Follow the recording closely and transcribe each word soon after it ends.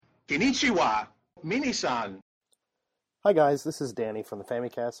Konnichiwa, Mini-san. Hi guys, this is Danny from the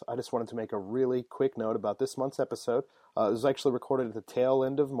Famicast. I just wanted to make a really quick note about this month's episode. It was actually recorded at the tail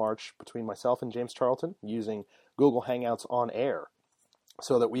end of March between myself and James Charlton using Google Hangouts On Air,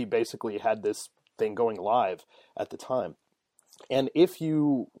 so that we basically had this thing going live at the time. And if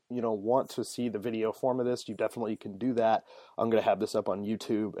you want to see the video form of this, you definitely can do that. I'm going to have this up on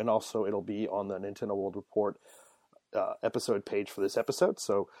YouTube, and also it'll be on the Nintendo World Report episode page for this episode.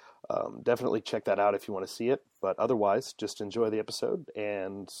 So definitely check that out if you want to see it. But otherwise, just enjoy the episode.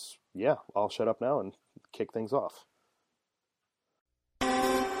 And yeah, I'll shut up now and kick things off.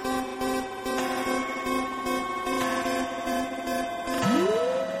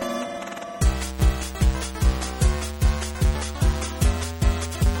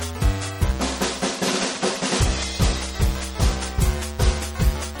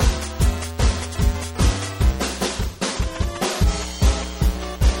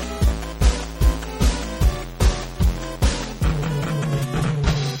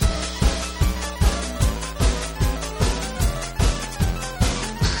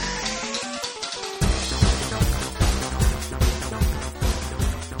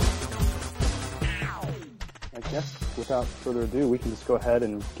 Without further ado, we can just go ahead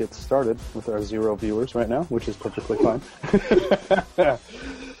and get started with our 0 viewers right now, which is perfectly fine.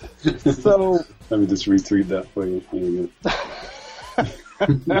 So, let me just retweet that for you. Here you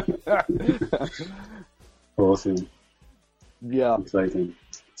go. Awesome. Yeah. Exciting.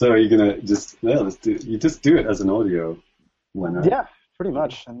 So are you gonna just you just do it as an audio winner? Yeah, pretty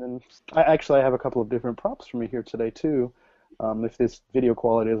much. And then I have a couple of different props for me here today too. If this video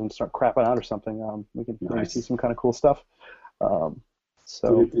quality doesn't start crapping out or something, we can maybe see some kind of cool stuff.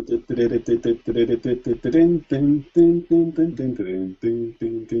 So.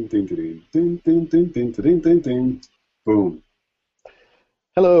 Boom.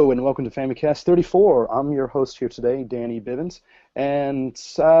 Hello and welcome to Famicast 34. I'm your host here today, Danny Bivens, and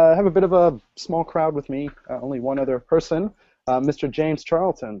I have a bit of a small crowd with me, only one other person, Mr. James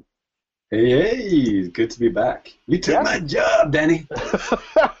Charlton. Hey, good to be back. You took my job, Danny.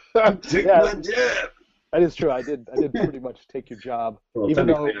 You took my job. That is true. I did pretty much take your job. Well, even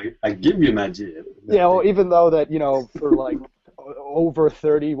though I give you my job. Yeah, well, even though that, for like over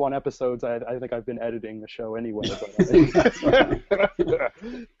 31 episodes, I think I've been editing the show anyway. But,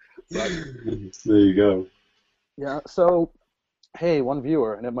 there you go. Yeah, so, hey, one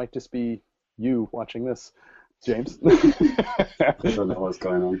viewer, and it might just be you watching this. James. I don't know what's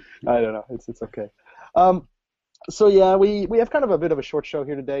going on. I don't know. It's okay. So yeah, we have kind of a bit of a short show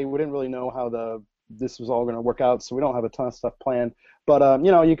here today. We didn't really know how this was all going to work out, so we don't have a ton of stuff planned. But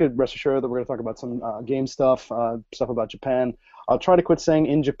you could rest assured that we're going to talk about some game stuff, stuff about Japan. I'll try to quit saying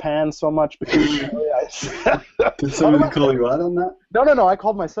in Japan so much because. Did somebody call you out on that? No. I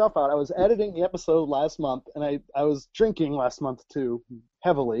called myself out. I was editing the episode last month, and I was drinking last month too,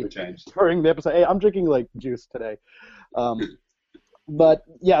 heavily during the episode. Hey, I'm drinking like juice today. But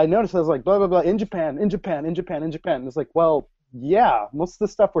yeah, I noticed I was like blah blah blah in Japan. It's like, well, yeah, most of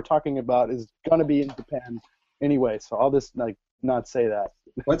the stuff we're talking about is gonna be in Japan anyway. So I'll just like not say that.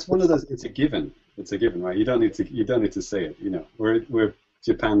 What's one of those? It's a given. It's a given, right? You don't need to say it. We're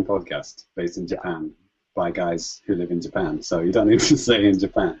Japan podcast based in Japan by guys who live in Japan, so you don't need to say in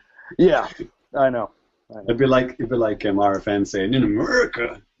Japan. Yeah, I know. It'd be like RFN saying in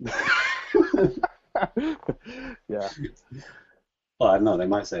America. Yeah. Well, I don't know. They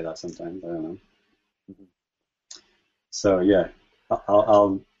might say that sometimes. I don't know. So yeah,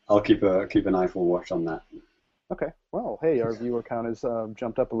 I'll keep an eyeful watch on that. Okay. Well, hey, our viewer count has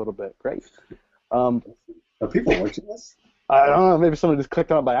jumped up a little bit. Great. Are people watching this? I don't know. Maybe somebody just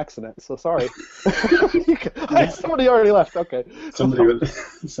clicked on it by accident. So sorry. Somebody already left. Okay. Somebody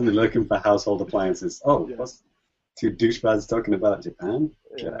looking for household appliances. Oh, yeah. What's two douchebags talking about Japan?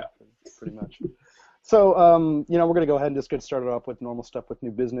 Yeah, pretty much. So, we're going to go ahead and just get started off with normal stuff with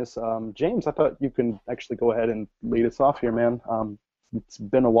new business. James, I thought you can actually go ahead and lead us off here, man. It's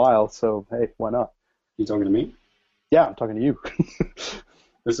been a while, so hey, why not? You talking to me? Yeah, I'm talking to you.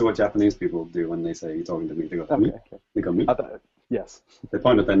 This is what Japanese people do when they say, "You're talking to me." They go, "Me?" Okay. They go, "Me?" Yes. They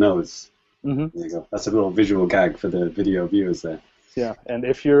point at their nose. Mm-hmm. There you go. That's a little visual gag for the video viewers there. Yeah, and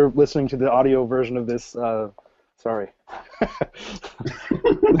if you're listening to the audio version of this, sorry.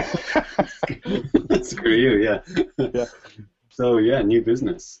 Screw you, yeah. Yeah. So, yeah, new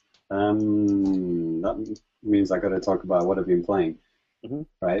business. That means I got to talk about what I've been playing,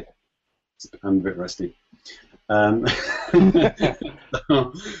 right? I'm a bit rusty.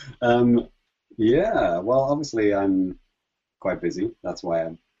 Yeah, well, obviously I'm quite busy. That's why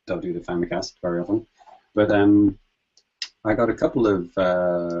I don't do the Famicast very often. But I got a couple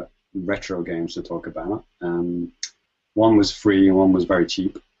of retro games to talk about. One was free and one was very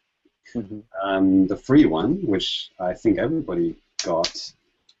cheap. The free one, which I think everybody got,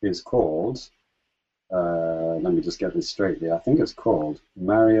 is called, let me just get this straight here, I think it's called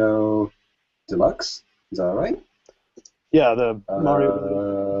Mario Deluxe. Is that right? Yeah, the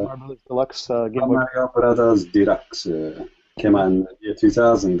Mario Brothers Deluxe Game Boy. Mario Brothers Deluxe came out in the year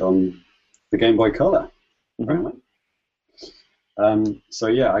 2000 on the Game Boy Color, apparently. So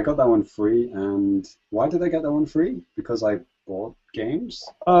yeah, I got that one free, and why did I get that one free? Because I bought games?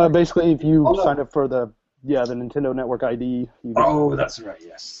 Basically, if you sign up for the Nintendo Network ID. That's right,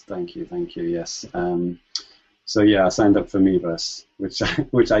 yes. Thank you, yes. So yeah, I signed up for Miiverse,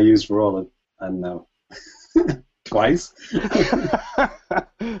 which I used for all of, and no. Twice.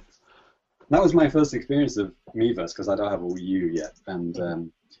 That was my first experience of Miiverse, because I don't have a Wii U yet,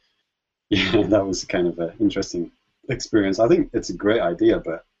 and yeah, that was kind of an interesting experience. I think it's a great idea,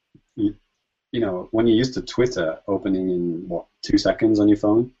 but you know, when you're used to Twitter opening in 2 seconds on your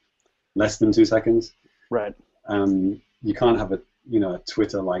phone, less than 2 seconds, right? You can't have a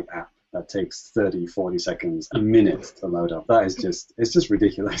Twitter-like app that takes 30, 40 seconds, a minute to load up. That is just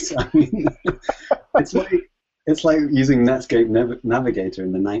ridiculous. I mean, it's like using Netscape Navigator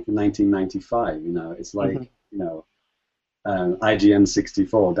in the 1995. You know, it's like IGN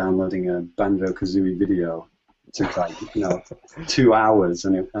 64 downloading a Banjo-Kazooie video. It took 2 hours,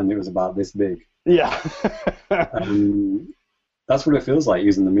 and it was about this big. Yeah. That's what it feels like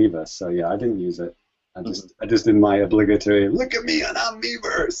using the Miiverse. So yeah, I didn't use it. I just did my obligatory look at me and I'm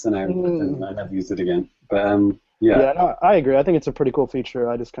Miiverse, and I never used it again. But yeah, no, I agree. I think it's a pretty cool feature.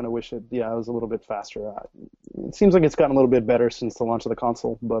 I just kind of wish it was a little bit faster. It seems like it's gotten a little bit better since the launch of the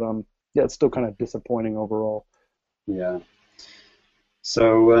console, but yeah, it's still kind of disappointing overall. Yeah.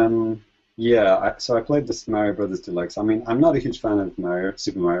 So so I played this Mario Brothers Deluxe. I mean, I'm not a huge fan of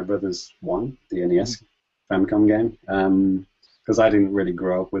Super Mario Brothers 1, the NES Famicom game, because I didn't really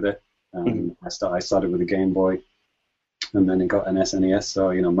grow up with it. I started with a Game Boy, and then it got an SNES.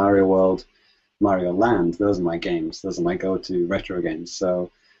 So Mario World, Mario Land, those are my games. Those are my go-to retro games.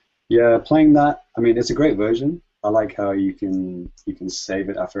 So yeah, playing that. I mean, it's a great version. I like how you can save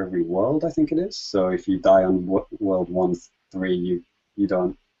it after every world. I think it is. So if you die on World 1-3, you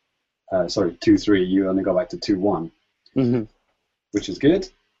don't. 2-3, you only go back to 2-1, which is good.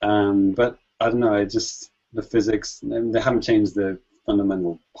 But I don't know. The physics. They haven't changed the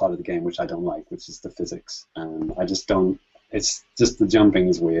fundamental part of the game, which I don't like, which is the physics. I just don't. It's just the jumping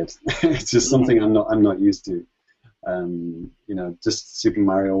is weird. It's just something I'm not used to. Just Super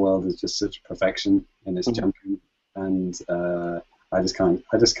Mario World is just such perfection in its jumping, and I just can't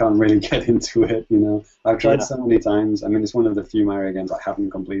really get into it. I've tried so many times. I mean, it's one of the few Mario games I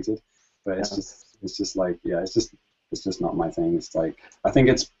haven't completed, but it's just not my thing. It's like, I think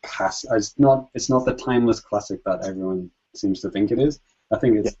it's past. It's not the timeless classic that everyone seems to think it is. I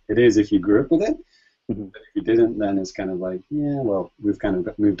think it is if you grew up with it. But if you didn't, then it's kind of like, yeah, well, we've kind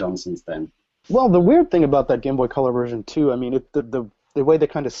of moved on since then. Well, the weird thing about that Game Boy Color version too, I mean, the way they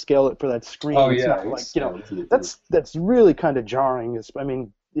kind of scale it for that screen, that's really kind of jarring. I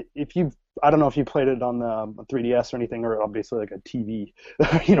mean, I don't know if you played it on the 3DS or anything, or obviously like a TV,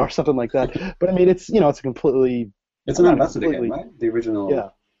 or something like that. But I mean, it's it's a completely. It's an ambassador game, right? The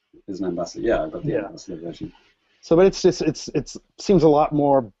original is an ambassador. Yeah, I got the ambassador version. So, but it seems a lot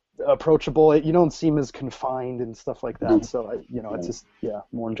more approachable. You don't seem as confined and stuff like that. So, it's just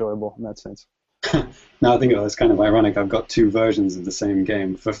more enjoyable in that sense. Now I think it's kind of ironic. I've got 2 versions of the same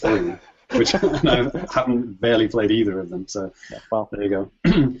game for free, which and I haven't barely played either of them. So there you go.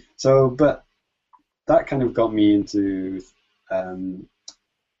 So, but that kind of got me into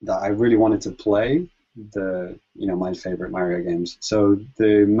that I really wanted to play my favorite Mario games. So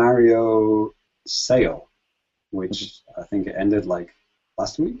the Mario sale, which I think it ended like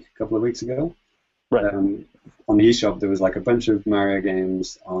last week, a couple of weeks ago. Right. On the eShop, there was like a bunch of Mario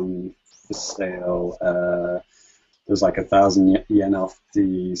games on the sale. There was like 1,000 yen off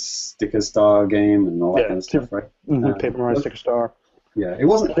the Sticker Star game and all that kind of stuff, right? Paper Mario Sticker Star. Yeah, it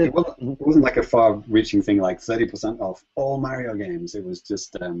wasn't like a far-reaching thing like 30% off all Mario games. It was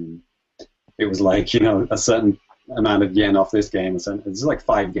just it was like a certain amount of yen off this game. It's like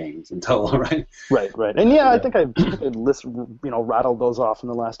 5 games in total, right? Right. And I think I rattled those off in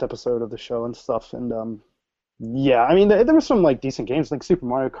the last episode of the show and stuff. And I mean, there were some like decent games, like Super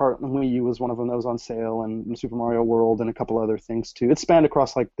Mario Kart on Wii U was one of them that was on sale, and Super Mario World and a couple other things too. It spanned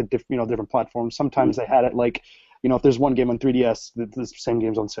across like the different platforms. Sometimes they had it like, if there's one game on 3DS, the same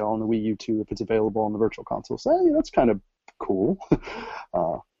game's on sale on the Wii U too if it's available on the Virtual Console. So that's kind of cool.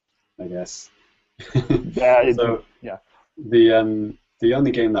 I guess. The the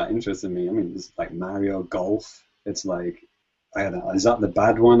only game that interested me, I mean, it's like Mario Golf. It's like, I don't know, is that the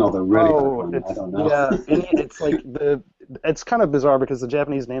bad one or the really bad one? I don't know. Yeah, it's like it's kind of bizarre because the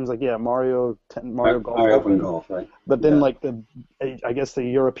Japanese name's like, Mario Golf. Mario Open Golf, right? But then like I guess the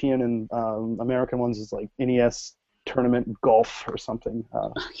European and American ones is like NES Tournament Golf or something.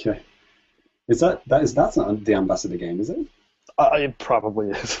 Okay. That's not the Ambassador game, is it? It probably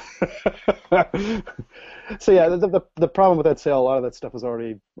is. So yeah, the problem with that sale, a lot of that stuff is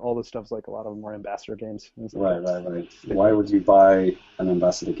already, all this stuff's like, a lot of them are Ambassador games. Right. Why would you buy an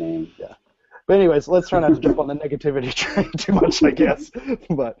Ambassador game? Yeah. But anyways, let's try not to jump on the negativity train too much, I guess.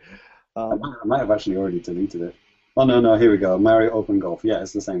 But I might have actually already deleted it. Oh no, here we go. Mario Open Golf. Yeah,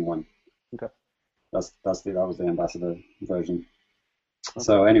 it's the same one. Okay. That was the Ambassador version. Okay.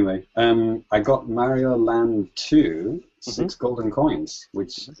 So anyway, I got Mario Land 2, 6 golden coins,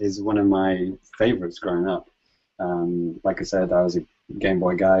 which is one of my favorites growing up. Like I said, I was a Game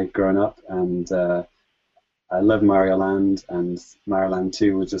Boy guy growing up, and I love Mario Land, and Mario Land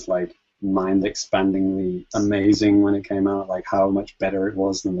 2 was just like mind-expandingly amazing when it came out, like how much better it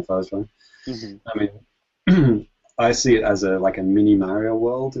was than the first one. I mean, I see it as a mini Mario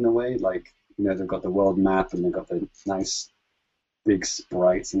world in a way. Like, you know, they've got the world map and they've got the nice big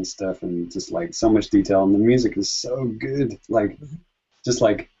sprites and stuff, and just like so much detail, and the music is so good. Like, just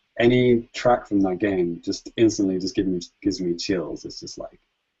like any track from that game just instantly just gives me chills. It's just like,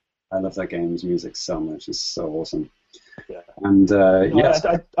 I love that game's music so much. It's so awesome. Yeah. And yes,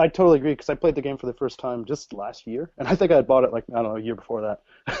 I totally agree, because I played the game for the first time just last year, and I think I had bought it like, I don't know, a year before that,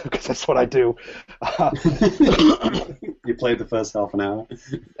 because that's what I do. You played the first half an hour?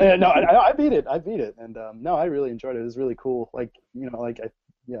 No, I beat it, and no, I really enjoyed it. It was really cool, like, you know, like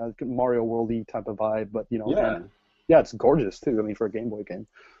Mario World-y type of vibe, but you know, yeah, it's gorgeous too. I mean, for a Game Boy game,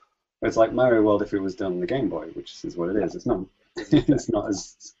 it's like Mario World if it was done on the Game Boy, which is what it is. It's not, it's not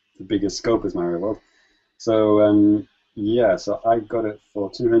as the biggest scope as Mario World. So so I got it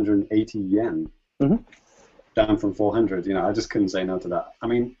for 280 yen, down from 400. You know, I just couldn't say no to that. I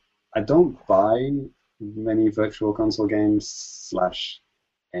mean, I don't buy many virtual console games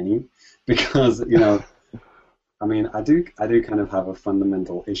 / any, because, you know, I mean, I do kind of have a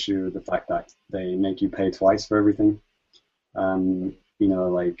fundamental issue with the fact that they make you pay twice for everything. You know,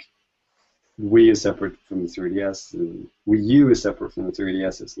 like, Wii is separate from the 3DS. Wii U is separate from the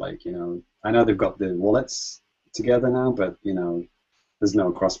 3DS. It's like, you know, I know they've got the wallets together now, but, you know, there's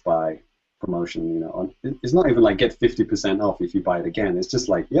no cross-buy promotion, you know. It's not even like get 50% off if you buy it again. It's just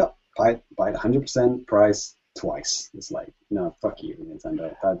like, yep, buy it 100% price twice. It's like, no, fuck you,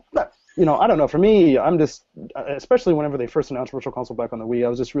 Nintendo. You know, I don't know. For me, I'm just, especially whenever they first announced Virtual Console back on the Wii, I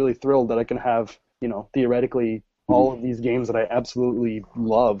was just really thrilled that I can have, you know, theoretically all of these games that I absolutely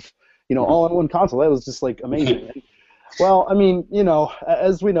love, you know, all on one console. That was just like amazing. And, well, I mean, you know,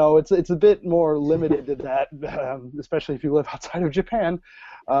 as we know, it's a bit more limited to that, especially if you live outside of Japan.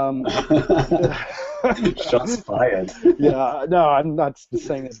 Shots fired. Yeah, no, I'm not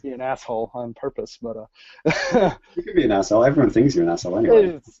saying that to be an asshole on purpose, but you could be an asshole. Everyone thinks you're an asshole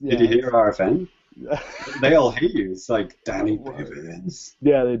anyway. Did you hear RFN? They all hate you. It's like Danny Bivens.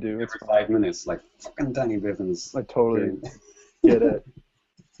 Yeah, they do. Every 5 minutes, like fucking Danny Bivens. I totally get it.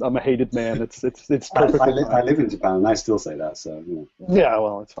 I'm a hated man. It's perfect. I live in Japan and I still say that, so you know. Yeah,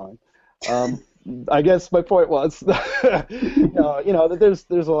 well, it's fine. I guess my point was, you know, that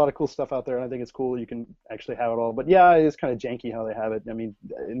there's a lot of cool stuff out there, and I think it's cool you can actually have it all. But yeah, it's kind of janky how they have it. I mean,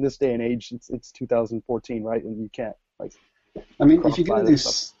 in this day and age, it's 2014, right? And you can't like. I mean, if you're gonna do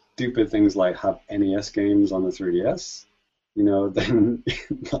stupid things like have NES games on the 3DS, you know, then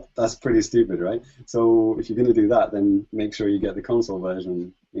that's pretty stupid, right? So if you're gonna do that, then make sure you get the console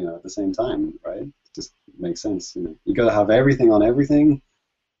version, you know, at the same time, right? It just makes sense. You know, you gotta have everything on everything.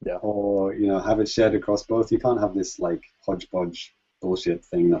 Yeah. Or, you know, have it shared across both. You can't have this, like, hodgepodge bullshit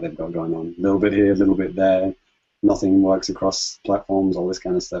thing that they've got going on. A little bit here, a little bit there. Nothing works across platforms, all this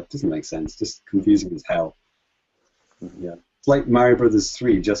kind of stuff. Doesn't make sense. Just confusing as hell. Yeah. It's like Mario Brothers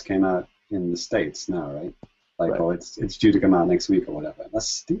 3 just came out in the States now, right? Like, right. Oh, it's due to come out next week or whatever. That's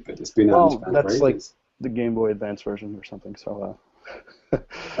stupid. It's been out in Japan for ages. That's like the Game Boy Advance version or something, so...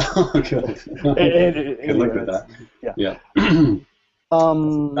 Oh, good. Good luck with that. Yeah.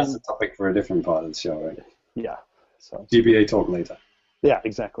 That's a topic for a different part of the show, right? Yeah. So GBA talk later. Yeah,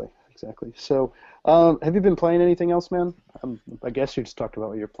 exactly. So, have you been playing anything else, man? I guess you just talked about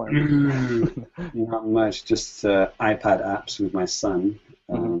what you're playing. Not much, just iPad apps with my son,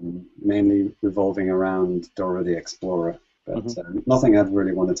 mainly revolving around Dora the Explorer. But nothing I'd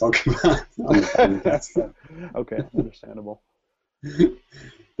really want to talk about on the Famicast. Okay, understandable.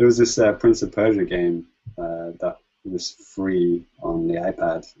 There was this Prince of Persia game that It was free on the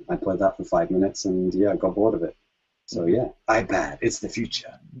iPad. I played that for 5 minutes, and I got bored of it. So yeah, iPad, it's the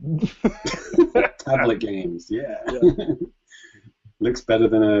future. Tablet games, yeah. Looks better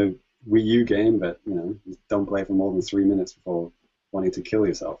than a Wii U game, but don't play for more than 3 minutes before wanting to kill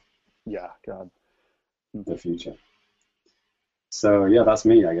yourself. Yeah, God. The future. So yeah, that's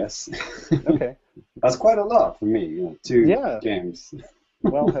me, I guess. Okay. That's quite a lot for me, 2 games.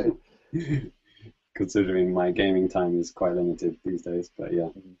 Well, hey. Considering my gaming time is quite limited these days, but yeah,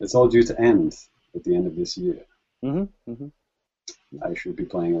 it's all due to end at the end of this year. I should be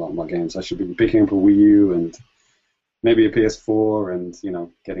playing a lot more games. I should be picking up a Wii U and maybe a PS4 and,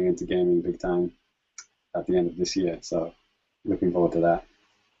 getting into gaming big time at the end of this year. So looking forward to that.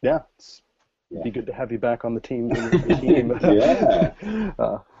 Yeah. It'd be good to have you back on the team.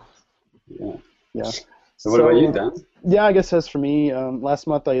 Yeah. So what about you, Dan? Yeah, I guess as for me, last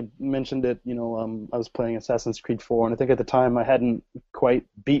month I mentioned it, I was playing Assassin's Creed 4, and I think at the time I hadn't quite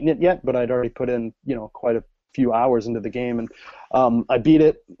beaten it yet, but I'd already put in, quite a few hours into the game, and I beat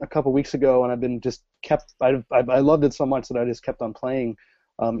it a couple weeks ago, and I've been I loved it so much that I just kept on playing,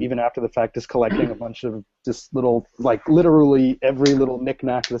 even after the fact, just collecting a bunch of just little, like literally every little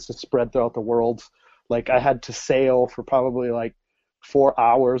knickknack that's just spread throughout the world. Like I had to sail for probably like 4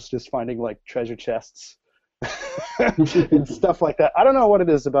 hours just finding like treasure chests. And stuff like that. I don't know what it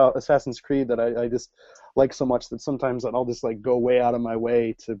is about Assassin's Creed that I just like so much that sometimes I'll just like go way out of my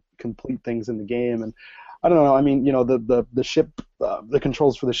way to complete things in the game. And I don't know. I mean, the ship, the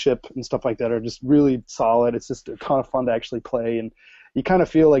controls for the ship and stuff like that are just really solid. It's just a ton of fun to actually play, and you kind of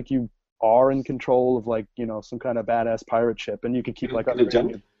feel like you are in control of like some kind of badass pirate ship, and you can keep like. Can it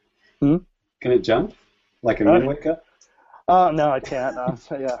jump? Can it jump like a Wind Waker? No, I can't.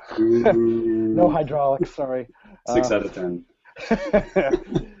 Yeah. No hydraulics, sorry. 6 out of 10.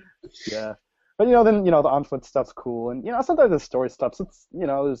 Yeah. But, then, the on-foot stuff's cool. And, sometimes the story stuff,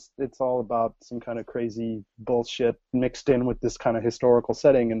 it's all about some kind of crazy bullshit mixed in with this kind of historical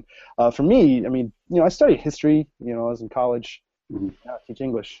setting. And for me, I mean, I studied history, I was in college. I teach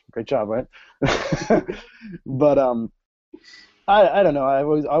English. Great job, right? But I don't know. I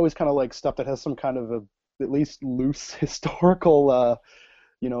always kind of like stuff that has some kind of at least loose historical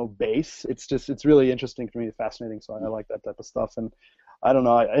base. It's really interesting to me, fascinating, so I like that type of stuff. And I don't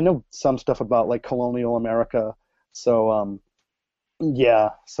know, I know some stuff about like colonial America, so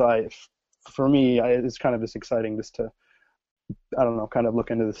for me it's kind of just exciting just to, I don't know, kind of look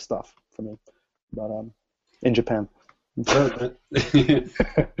into this stuff for me, but in Japan. Yeah,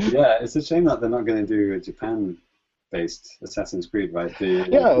 it's a shame that they're not going to do a Japan-based Assassin's Creed, right? The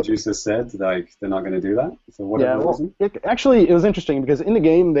producer said like they're not going to do that for whatever reason. Actually, it was interesting because in the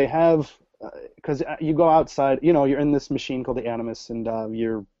game they have, because you go outside, you're in this machine called the Animus, and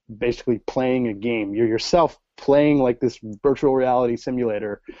you're basically playing a game. You're yourself playing like this virtual reality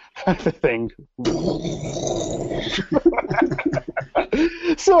simulator kind of thing.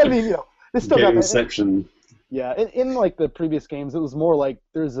 So I mean, this still got Gameception. Yeah, in like the previous games, it was more like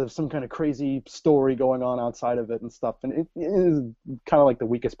there's some kind of crazy story going on outside of it and stuff, and it is kind of like the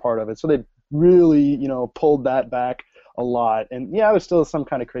weakest part of it. So they really, pulled that back a lot. And yeah, there's still some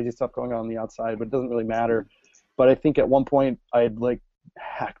kind of crazy stuff going on the outside, but it doesn't really matter. But I think at one point I had like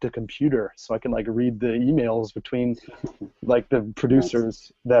hacked a computer so I can like read the emails between like the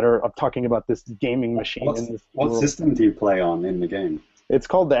producers that are talking about this gaming machine. What system do you play on in the game? It's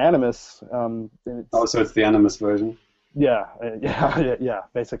called the Animus. So it's the Animus version? Yeah,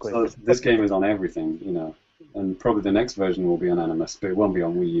 basically. So this game is on everything, and probably the next version will be on Animus, but it won't be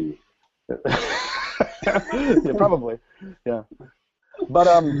on Wii U. Yeah, probably. Yeah. But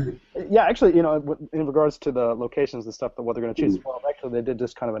actually, in regards to the locations and stuff, what they're going to choose. Well, actually, they did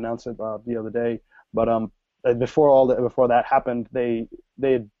just kind of announce it the other day. But before that happened, they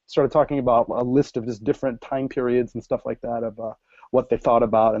had started talking about a list of just different time periods and stuff like that of what they thought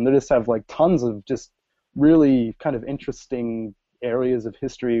about, and they just have like tons of just really kind of interesting areas of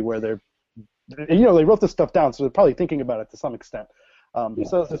history where they wrote this stuff down, so they're probably thinking about it to some extent.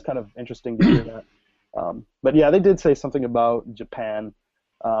 So it's just kind of interesting to hear that. But yeah, they did say something about Japan.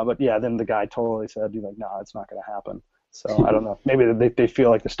 But yeah, then the guy totally said, nah, it's not going to happen. So I don't know. Maybe they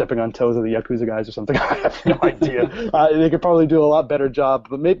feel like they're stepping on toes of the Yakuza guys or something. I have no idea. They could probably do a lot better job,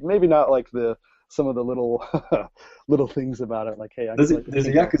 but maybe not like some of the little little things about it. Like, hey, there's a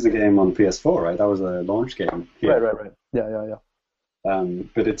Yakuza game on PS4, right? That was a launch game. Right. Yeah.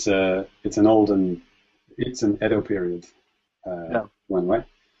 But it's an Edo period one, right?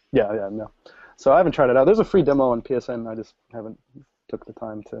 Yeah, no. So I haven't tried it out. There's a free demo on PSN. I just haven't took the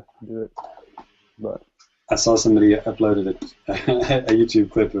time to do it. But I saw somebody uploaded a YouTube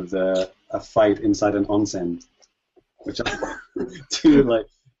clip of a fight inside an onsen. which I do like,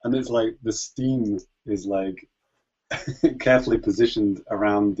 and it's like the steam is like carefully positioned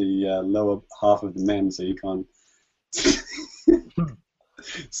around the lower half of the men, so you can't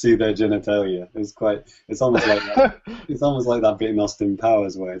see their genitalia. It's almost like that. It's almost like that bit in Austin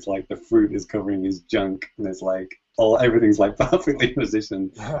Powers where it's like the fruit is covering his junk, and it's like everything's like perfectly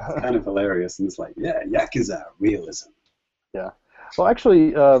positioned. It's kind of hilarious, and it's like, yeah, Yakuza realism. Yeah. Well,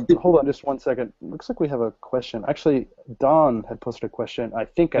 actually, hold on just one second. Looks like we have a question. Actually, Don had posted a question. I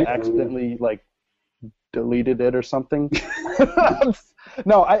think I accidentally deleted it or something.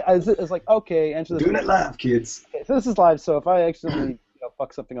 No, I was like, okay, answer this. Doing it live, kids. Okay, so this is live, so if I accidentally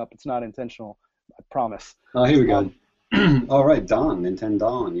fuck something up, it's not intentional. I promise. Oh, here we go. All right, Don, Nintendo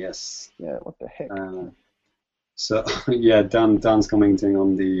Don, yes. Yeah, what the heck? So, yeah, Dan's commenting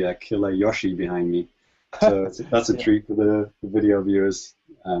on the killer Yoshi behind me. So that's a treat for the video viewers.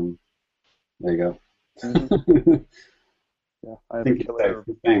 There you go. Mm-hmm. Yeah, I have a killer.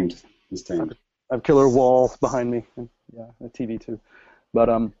 He's tamed. I have killer wall behind me. And, yeah, a TV too. But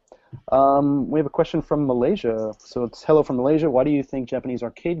we have a question from Malaysia. So it's hello from Malaysia. Why do you think Japanese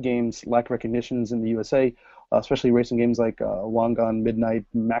arcade games lack recognitions in the USA, especially racing games like Wangan Midnight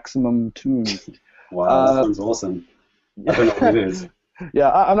Maximum Tune? Wow, that sounds awesome. I don't know what it is.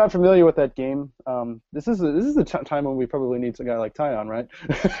 Yeah, I'm not familiar with that game. This is the time when we probably need a guy like Tyon, right?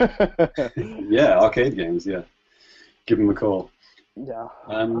 Yeah, arcade games. Yeah, give him a call. Yeah.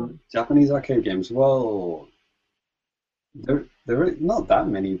 Japanese arcade games. Well, there are not that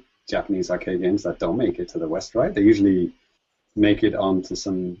many Japanese arcade games that don't make it to the West, right? They usually make it onto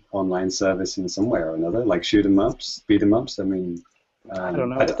some online service in some way or another, like shoot 'em ups, beat 'em ups. I mean, I don't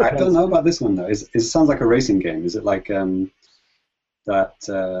know. I don't know about this one though. It sounds like a racing game. Is it like that?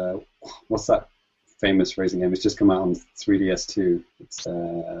 What's that famous racing game? It's just come out on 3DS2. It's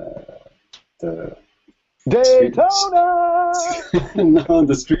the Daytona. No,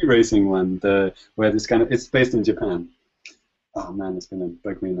 the street racing one. Where it's based in Japan. Oh man, it's gonna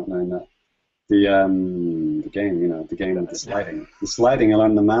bug me not knowing that. The game, the game of the sliding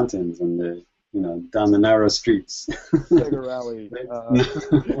along the mountains and down the narrow streets. Sega Rally.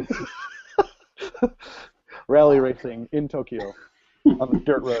 Rally racing in Tokyo on the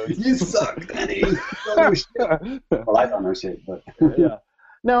dirt roads. You suck, Danny. Well, I don't know shit, but yeah.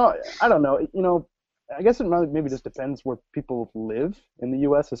 No, I don't know. I guess it maybe just depends where people live in the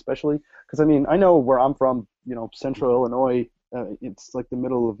U.S., especially. Because, I mean, I know where I'm from, central Illinois, it's like the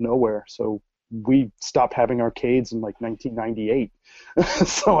middle of nowhere. So we stopped having arcades in, 1998.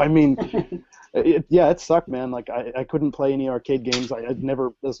 So, I mean, it sucked, man. Like, I couldn't play any arcade games.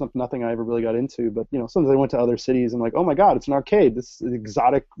 That's nothing I ever really got into. But, sometimes I went to other cities and, oh, my God, it's an arcade. This is an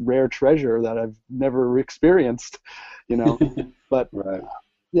exotic, rare treasure that I've never experienced, But... Right.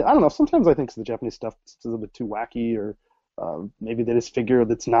 Yeah, I don't know. Sometimes I think the Japanese stuff is a little bit too wacky, or maybe they just figure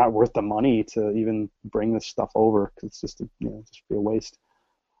that it's not worth the money to even bring this stuff over because it's just just be a waste.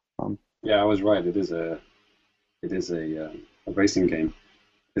 Yeah, I was right. It is a racing game.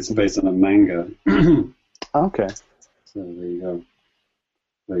 It's based on a manga. Okay. So there you go.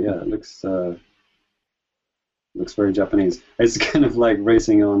 But yeah, it looks very Japanese. It's kind of like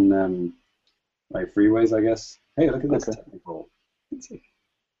racing on freeways, I guess. Hey, look at this technical.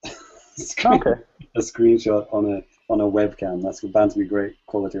 Okay. A screenshot on a webcam. That's bound to be great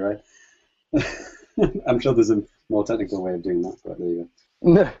quality, right? I'm sure there's a more technical way of doing that, but there you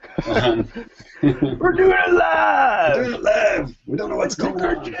go. We're doing it live! We're doing it live! We don't know what's going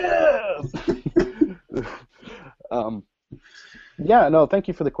on. Yeah, no, thank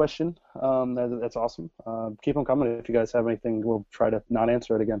you for the question. That's awesome. Keep on coming. If you guys have anything, we'll try to not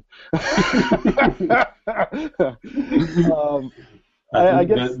answer it again. I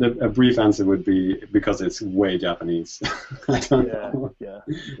guess a brief answer would be because it's way Japanese. I don't know. Yeah.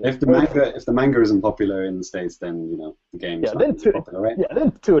 If the manga isn't popular in the States, then the game's not popular, right? Yeah,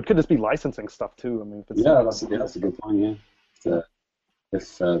 then too, it could just be licensing stuff too. I mean, if it's that's a good point. Yeah,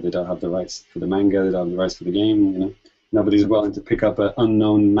 if they don't have the rights for the manga, they don't have the rights for the game. Nobody's willing to pick up an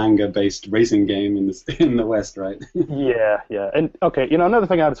unknown manga-based racing game in the West, right? Yeah. And okay, another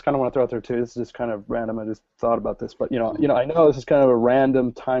thing I just kind of want to throw out there too. This is just kind of random. I just thought about this, but I know this is kind of a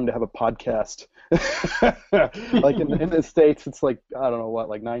random time to have a podcast. Like in the States, it's like I don't know what,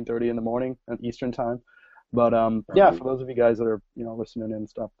 like 9:30 in the morning at Eastern time. But yeah, for those of you guys that are listening in and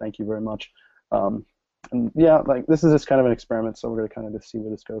stuff, thank you very much. And yeah, this is just kind of an experiment, so we're gonna kind of just see where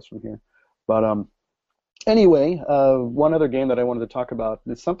this goes from here. But anyway, one other game that I wanted to talk about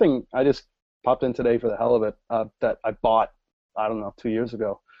is something I just popped in today for the hell of it that I bought, 2 years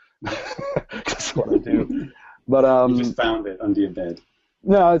ago. That's what I do. But you just found it under your bed.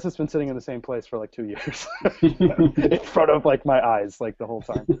 No, it's just been sitting in the same place for like 2 years, in front of like my eyes, like the whole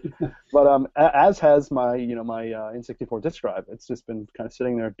time. But as has my my N64 disk drive. It's just been kind of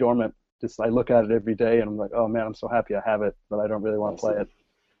sitting there dormant. Just I look at it every day, and I'm like, oh man, I'm so happy I have it, but I don't really want to play it.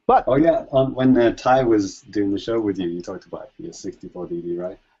 But when Ty was doing the show with you, you talked about your 64DD,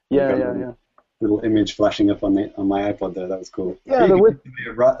 right? Yeah. Little image flashing up on my iPod there. That was cool. Yeah, you could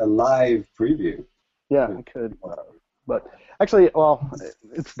do a live preview. Yeah, I could. But actually, well,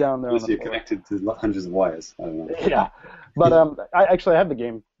 it's down there. You're connected to hundreds of wires. I don't know. Yeah, but I have the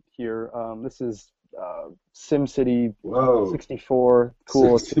game here. This is SimCity 64.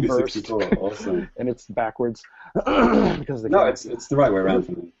 Cool. It's the first. 64, awesome. And it's backwards because it's the right way around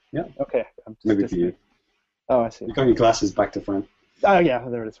for me. Yeah. Okay. Maybe for you. Oh, I see. You got your glasses back to front. Oh yeah,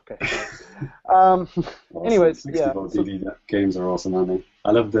 there it is. Okay. Awesome. Anyways, 64 DD games are awesome, aren't they?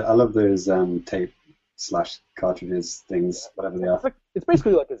 I love those tape/cartridges things, whatever they are. It's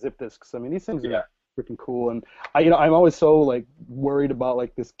basically like a zip discs. I mean, these things are freaking cool, and I'm always so like worried about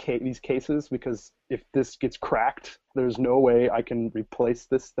like these cases, because if this gets cracked, there's no way I can replace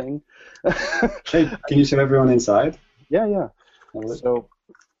this thing. Hey, can you show everyone inside? Yeah. So.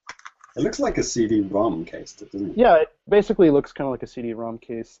 It looks like a CD-ROM case, doesn't it? Yeah, it basically looks kind of like a CD-ROM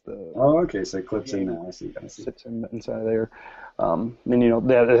case. Okay, so it clips in there. I see. Sits inside there. And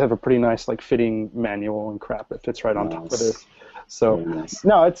they have a pretty nice like fitting manual and crap that fits right on top of this. So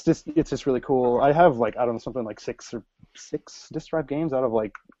no, it's just really cool. I have like I don't know something like six disk drive games out of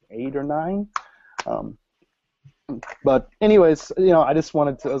like 8 or 9. But anyways, I just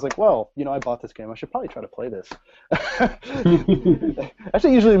wanted to. I was like, well, I bought this game. I should probably try to play this.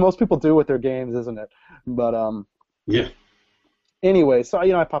 Actually, usually most people do with their games, isn't it? But yeah. Anyway, so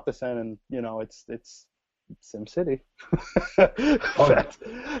I popped this in, and it's SimCity.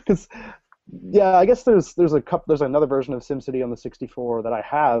 Because I guess there's another version of SimCity on the 64 that I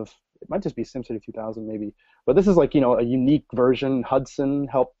have. It might just be SimCity 2000 maybe, but this is like a unique version. Hudson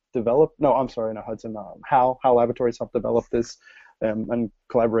helped develop. No, I'm sorry, not Hudson. HAL Laboratories helped develop this in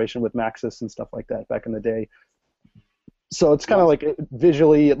collaboration with Maxis and stuff like that back in the day. So it's kind of like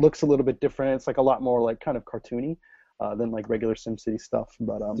visually, it looks a little bit different. It's like a lot more like kind of cartoony than like regular SimCity stuff.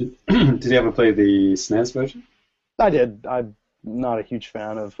 But did you ever play the SNES version? I did. I'm just not a huge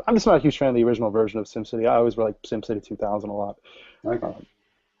fan of the original version of SimCity. I always like SimCity 2000 a lot. Okay.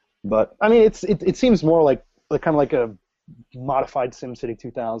 But I mean, it seems more like kind of like a modified SimCity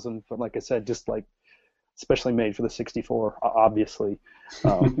 2000, but like I said, just like especially made for the 64, obviously.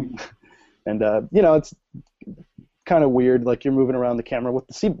 And it's kind of weird, like you're moving around the camera with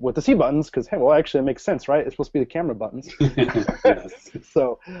the C buttons, because actually it makes sense, right? It's supposed to be the camera buttons.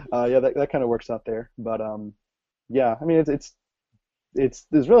 So that kind of works out there. But I mean it's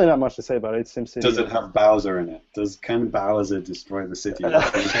there's really not much to say about it. It's SimCity. Does it have Bowser in it? Can Bowser destroy the city?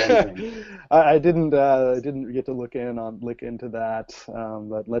 I didn't get to look into that,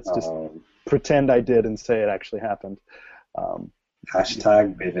 but let's just pretend I did and say it actually happened.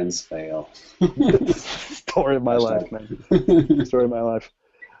 Hashtag Bivens fail. Story of my life, man. Story of my life.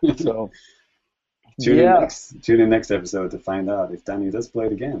 So tune in next episode to find out if Danny does play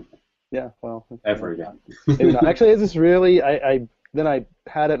it again. Yeah, well, ever again. Actually, is this really? Then I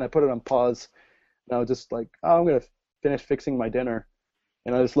had it and I put it on pause, and I was just like, I'm gonna finish fixing my dinner,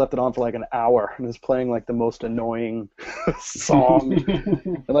 and I just left it on for like an hour, and it was playing like the most annoying song,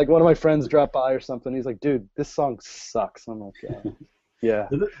 and like one of my friends dropped by or something. He's like, dude, this song sucks. I'm like, yeah.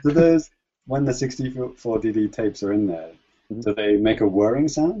 Do those, when the 64DD tapes are in there, do they make a whirring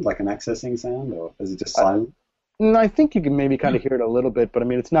sound, like an accessing sound, or is it just silent? I think you can maybe kind of hear it a little bit, but I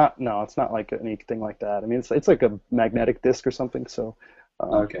mean, it's not like anything like that. I mean, it's like a magnetic disc or something. So.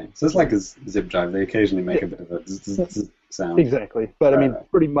 Okay, so it's like a zip drive. They occasionally make a bit of a sound. Exactly, but I mean,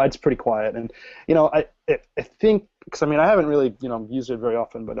 it's pretty quiet, and I think, because I mean, I haven't really used it very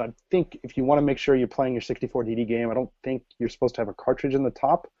often, but I think if you want to make sure you're playing your 64DD game, I don't think you're supposed to have a cartridge in the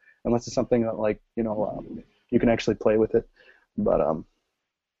top unless it's something that like you can actually play with it. But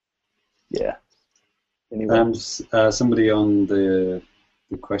yeah. Anyway. Somebody on the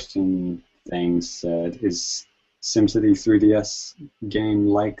question thing said, is SimCity 3DS game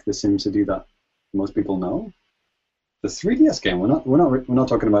like the SimCity that most people know? The 3DS game. We're not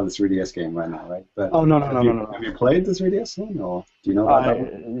talking about the 3DS game right now, right? But no. Have you played the 3DS one, or do you know about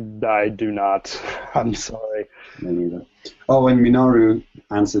that? I do not. I'm sorry. Me neither. Oh, when Minoru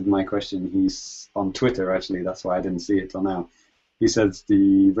answered my question, he's on Twitter actually. That's why I didn't see it till now. He says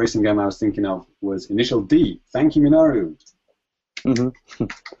the racing game I was thinking of was Initial D. Thank you, Minoru. Mm-hmm.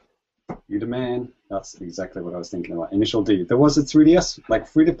 You the man. That's exactly what I was thinking about. Initial D. There was a 3DS, like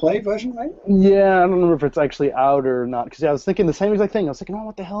free-to-play version, right? Yeah, I don't remember if it's actually out or not. Because I was thinking the same exact thing. I was thinking, oh,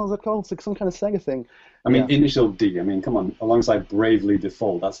 what the hell is it called? It's like some kind of Sega thing. I mean, Initial D. I mean, come on. Alongside Bravely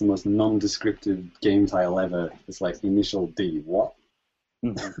Default, that's the most non-descriptive game title ever. It's like Initial D. What?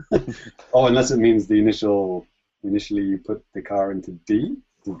 Oh, unless it means initially you put the car into D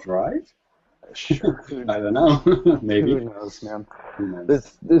to drive? Sure. I don't know. Maybe. Who knows, man?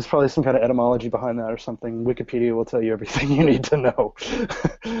 There's probably some kind of etymology behind that or something. Wikipedia will tell you everything you need to know.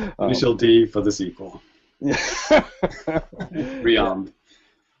 Initial D for the sequel. Yeah. Rearmed.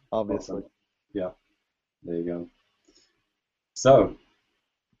 Obviously. Awesome. Yeah. There you go. So,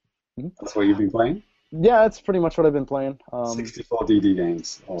 that's what you've been playing? Yeah, that's pretty much what I've been playing. 64 DD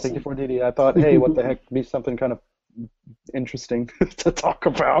games. Awesome. 64 DD. I thought, hey, what the heck, be something kind of interesting to talk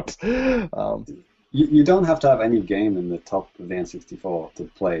about. You don't have to have any game in the top of the N64 to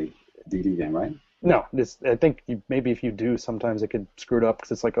play a DD game, right? No, I think maybe if you do, sometimes it could screw it up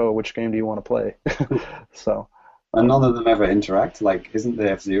because it's like, oh, which game do you want to play? So. And none of them ever interact. Like, isn't the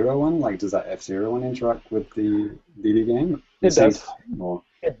F-Zero one? Like, does that F-Zero one interact with the DD game? It does.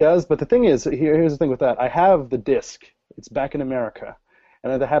 It does, but the thing is, here's the thing with that. I have the disc. It's back in America.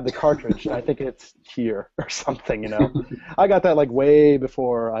 And I have the cartridge. I think it's here or something, you know. I got that, like, way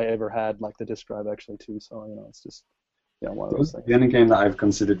before I ever had, like, the disc drive, actually, too. So, you know, it's just, one of those things. The only game that I've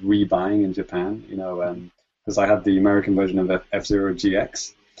considered rebuying in Japan, you know, because I had the American version of F-Zero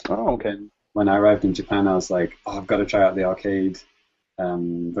GX. Oh, okay. And when I arrived in Japan, I was like, oh, I've got to try out the arcade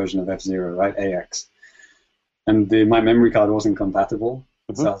version of F-Zero, right, AX. And my memory card wasn't compatible.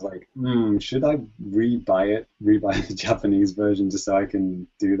 So I was like, should I rebuy the Japanese version just so I can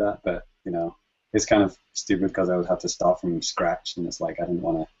do that? But, you know, it's kind of stupid because I would have to start from scratch, and it's like I didn't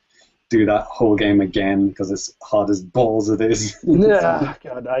want to do that whole game again because it's hard as balls it is. Yeah,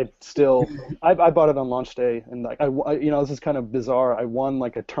 God, I bought it on launch day, and like this is kind of bizarre. I won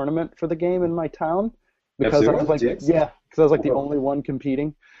like a tournament for the game in my town because I was like, the only one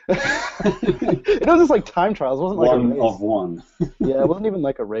competing. It was just like time trials. It wasn't like one a race. of one. Yeah, it wasn't even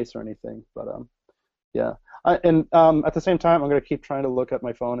like a race or anything. But yeah. At the same time, I'm gonna keep trying to look at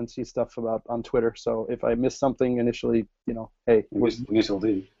my phone and see stuff on Twitter. So if I miss something initially, you know, hey, Initial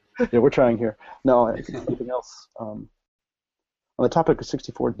D. Yeah, we're trying here. No, something else. On the topic of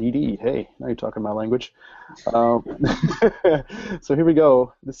 64 DD, hey, now you're talking my language. So here we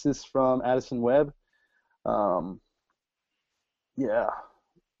go. This is from Addison Webb. Yeah.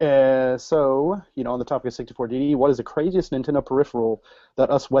 So, you know, on the topic of 64 DD, what is the craziest Nintendo peripheral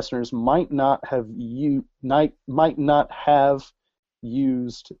that us Westerners might not have used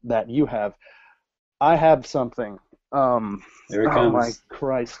that you have? I have something. There it comes. Oh my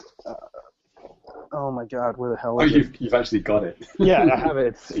Christ! Oh my God! Where the hell is it? You've actually got it. Yeah, I have it.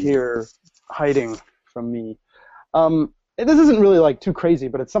 It's here, hiding from me. This isn't really like too crazy,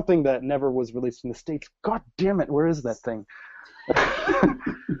 but it's something that never was released in the States. God damn it! Where is that thing?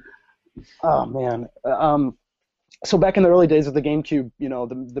 Oh man. So back in the early days of the GameCube, you know,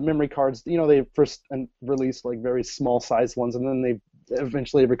 the memory cards, you know, they first released like very small sized ones, and then they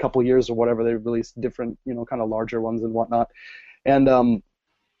eventually every couple of years or whatever they released different, you know, kind of larger ones and whatnot. And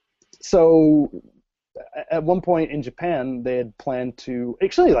so at one point in Japan, they had planned to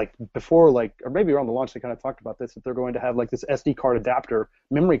actually, like before, like, or maybe around the launch, they kind of talked about this, that they're going to have like this SD card adapter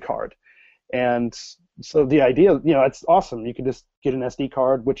memory card. And so the idea, you know, it's awesome. You can just get an SD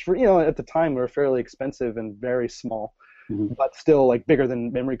card, which, you know, at the time were fairly expensive and very small, but still like bigger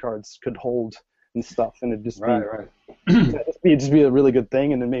than memory cards could hold and stuff. And it'd just just be a really good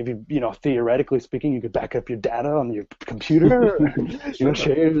thing. And then maybe, you know, theoretically speaking, you could back up your data on your computer, you know,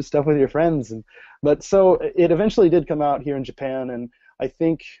 share your stuff with your friends. But so it eventually did come out here in Japan, and I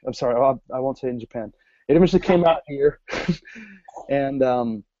think, I'm sorry, I won't say in Japan. It eventually came out here, and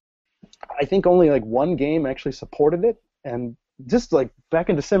I think only like one game actually supported it, and just like back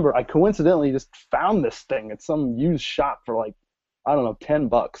in December, I coincidentally just found this thing at some used shop for like, I don't know,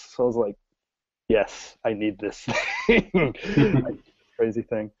 $10. So I was like, yes, I need this thing. Crazy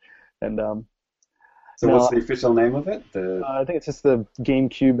thing. And so what's the official name of it? I think it's just the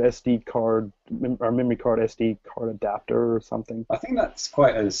GameCube SD card or memory card SD card adapter or something. I think that's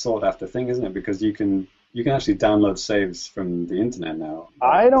quite a sought after thing, isn't it? Because you can actually download saves from the internet now.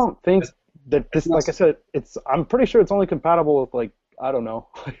 I don't think that this, like I said, I'm pretty sure it's only compatible with like, I don't know,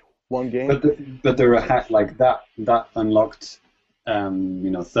 like one game. But there are like that unlocked. You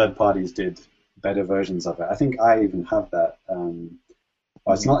know, third parties did better versions of it. I think I even have that.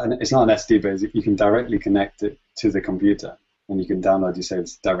 It's not an SD, but you can directly connect it to the computer, and you can download your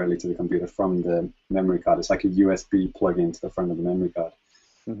saves directly to the computer from the memory card. It's like a USB plug into the front of the memory card.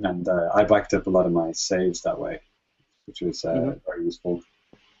 and I backed up a lot of my saves that way, which was very useful.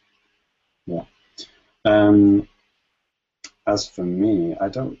 Yeah. As for me,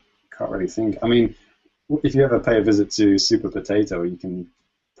 can't really think. I mean, if you ever pay a visit to Super Potato, you can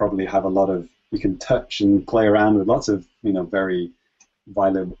probably have you can touch and play around with lots of, very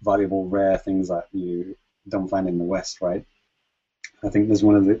valuable, rare things that you don't find in the West, right? I think there's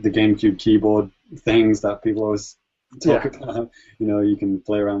one of the GameCube keyboard things that people always talk about. You can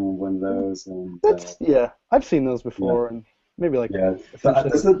play around with one of those. And I've seen those before, and maybe like But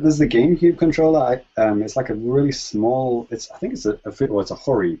there's the GameCube controller. It's like a really small. I think it's a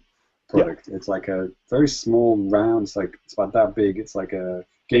Hori product. Yeah. It's like a very small round. It's about that big. It's like a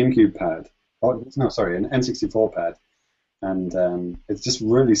GameCube pad. Oh no, sorry, an N64 pad, and it's just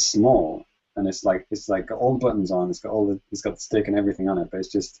really small. And it's like got all the buttons on. It's got the stick and everything on it, but it's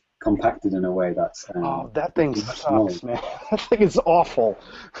just compacted in a way that's. That thing sucks, man. That thing is awful.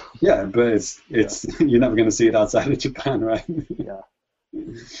 Yeah, but it's you're never going to see it outside of Japan, right? Yeah.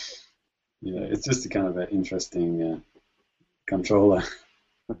 Yeah, it's just a kind of an interesting controller.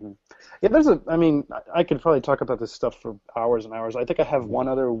 Mm-hmm. Yeah, I could probably talk about this stuff for hours and hours. I think I have one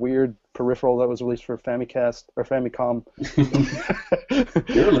other weird peripheral that was released for Famicast or Famicom.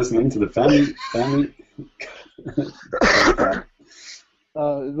 You're listening to the Famicom.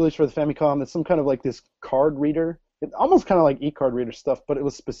 Released for the Famicom. It's some kind of like this card reader. It's almost kind of like e-card reader stuff, but it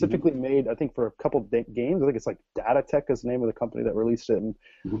was specifically made, I think, for a couple games. I think it's like Datatech is the name of the company that released it. And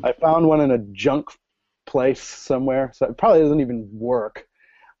I found one in a junk place somewhere, so it probably doesn't even work.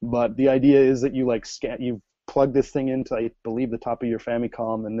 But the idea is that you plug this thing into, I believe, the top of your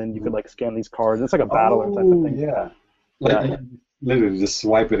Famicom, and then you could scan these cards. It's like a battler type of thing. Yeah. Literally just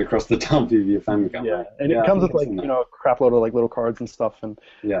swipe it across the top of your Famicom. Yeah, and it comes with a crap load of little cards and stuff. And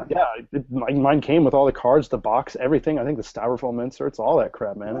mine came with all the cards, the box, everything. I think the styrofoam inserts, all that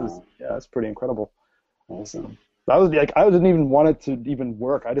crap, man. Wow. It's pretty incredible. Awesome. I didn't even want it to even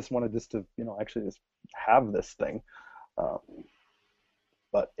work. I just wanted to actually just have this thing.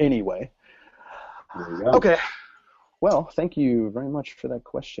 But anyway. There you go. Okay. Well, thank you very much for that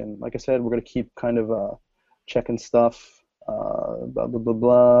question. Like I said, we're going to keep kind of checking stuff. Blah, blah, blah,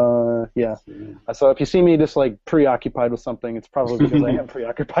 blah. Yeah. So if you see me just preoccupied with something, it's probably because I am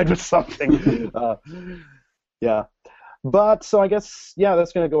preoccupied with something. Yeah. But so I guess,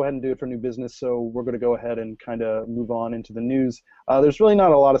 that's going to go ahead and do it for new business. So we're going to go ahead and kind of move on into the news. There's really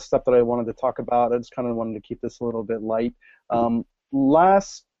not a lot of stuff that I wanted to talk about. I just kind of wanted to keep this a little bit light.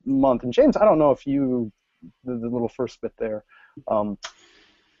 Last month, and James, I don't know if you, the little first bit there.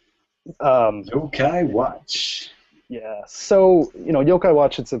 Yokai Watch. Yeah, so, Yokai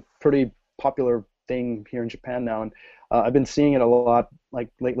Watch, it's a pretty popular thing here in Japan now, and I've been seeing it a lot,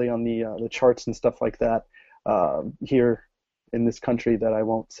 lately on the charts and stuff like that, here in this country that I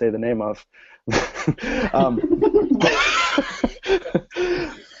won't say the name of.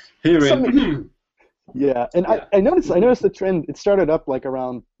 Yeah, and I noticed the trend. It started up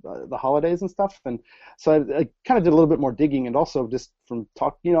around the holidays and stuff, and so I kind of did a little bit more digging, and also just from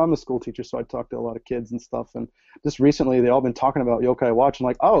I'm a school teacher, so I talk to a lot of kids and stuff, and just recently they all been talking about Yokai Watch,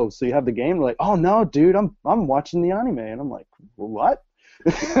 and oh, so you have the game? They're like, oh no, dude, I'm watching the anime, and I'm like, what?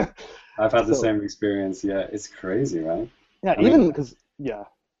 I've had the same experience. Yeah, it's crazy, right? Yeah, because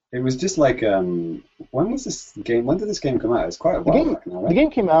it was just when was this game? When did this game come out? It's quite a while back now, right? The game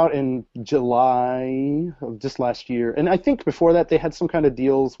came out in July of just last year, and I think before that they had some kind of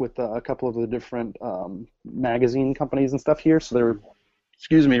deals with a couple of the different magazine companies and stuff here, so they were,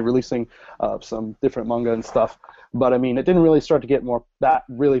 releasing some different manga and stuff. But it didn't really start to get that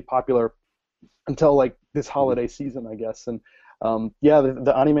really popular until this holiday season, I guess. And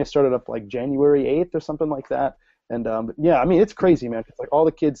the anime started up January 8th or something like that. And it's crazy, man. It's all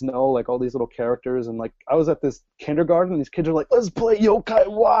the kids know all these little characters, and I was at this kindergarten, and these kids are like, "Let's play Yokai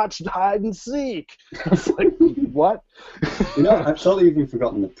Watch hide and seek." I was like, "What?" I've totally even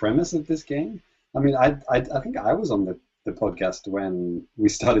forgotten the premise of this game. I think I was on the podcast when we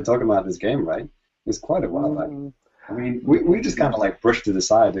started talking about this game, right? It was quite a while back. We just kind of brushed it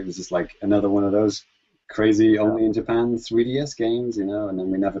aside. It was just another one of those crazy only in Japan 3DS games, and then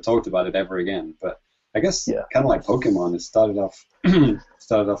we never talked about it ever again. But I guess kind of like Pokemon, it started off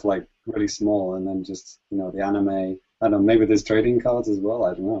really small, and then just the anime. I don't know, maybe there's trading cards as well.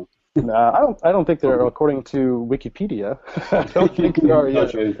 I don't know. Nah, I don't think there are, according to Wikipedia. I don't think there are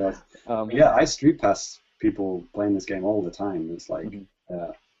yet. Trading cards. I street pass people playing this game all the time. It's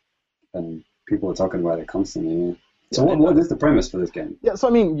and people are talking about it constantly. So what is the premise for this game? Yeah, so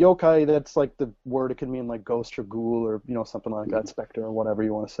I mean, yokai, that's like the word. It could mean like ghost or ghoul or, something like that, specter or whatever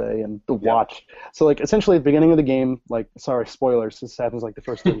you want to say. And the watch. So like essentially at the beginning of the game, like, sorry, spoilers, this happens like the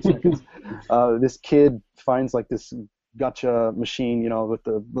first 30 seconds. This kid finds like this gacha machine, with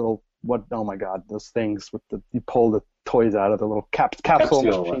the little, oh my God, those things with you pull the toys out of the little capsule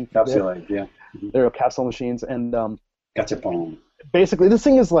machine. Capsule, yeah. They're capsule machines. And Gachapon. basically, this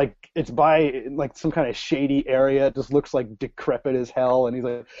thing is like, it's by like some kind of shady area. It just looks like decrepit as hell. And he's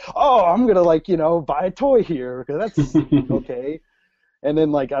like, oh, I'm going to buy a toy here because that's okay. And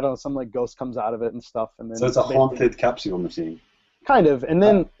then like, I don't know, some like ghost comes out of it and stuff. And then so it's a haunted capsule machine. Kind of. And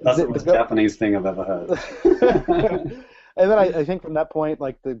then that's the most Japanese thing I've ever heard. And then I think from that point,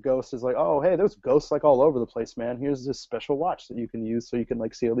 like the ghost is like, oh, hey, there's ghosts like all over the place, man. Here's this special watch that you can use so you can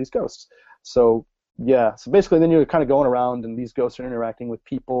like see all these ghosts. So yeah, so basically then you're kind of going around and these ghosts are interacting with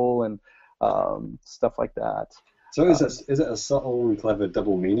people and stuff like that. So is it a subtle and clever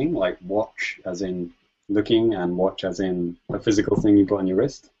double meaning, like watch as in looking and watch as in a physical thing you put on your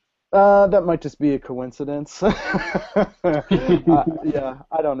wrist? That might just be a coincidence. Yeah,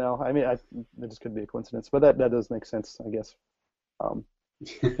 I don't know. I mean, it just could be a coincidence, but that does make sense, I guess.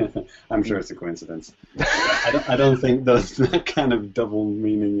 I'm sure it's a coincidence. I don't think that kind of double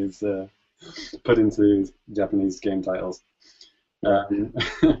meaning is put into Japanese game titles.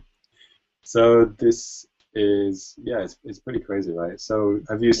 So this is, it's pretty crazy, right? So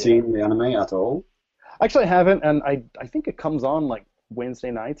have you seen the anime at all? Actually, I haven't, and I think it comes on like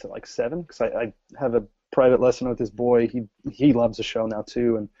Wednesday nights at like 7, because I have a private lesson with this boy. He loves the show now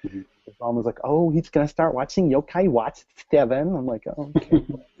too, and his mom was like, oh, he's gonna start watching Yokai Watch at 7. I'm like, oh, okay.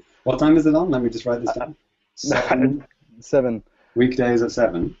 What time is it on? Let me just write this down. 7. Weekdays at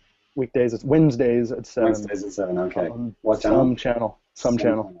 7. Weekdays, it's Wednesdays at 7. Wednesdays at 7. Okay. What channel? Some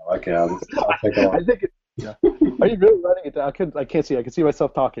channel. Okay, I'll take a look. I think yeah. Are you really writing it down? I can't see. I can see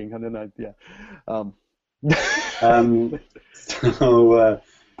myself talking, and then So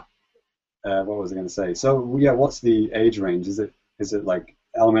what was I going to say? So yeah, what's the age range? Is it like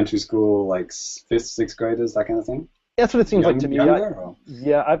elementary school, like 5th, 6th graders, that kind of thing? That's what it seems like to me. Younger,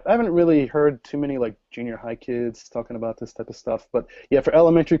 I haven't really heard too many like junior high kids talking about this type of stuff, but yeah, for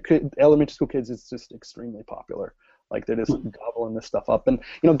elementary school kids, it's just extremely popular. Like they're just gobbling this stuff up, and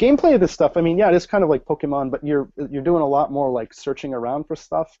gameplay of this stuff. I mean, yeah, it's kind of like Pokemon, but you're doing a lot more like searching around for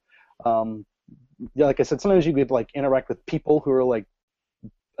stuff. Yeah, like I said, sometimes you could like interact with people who are like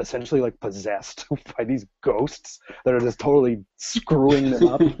essentially like possessed by these ghosts that are just totally screwing them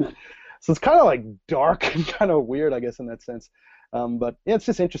up. So it's kind of like dark and kind of weird, I guess, in that sense. But yeah, it's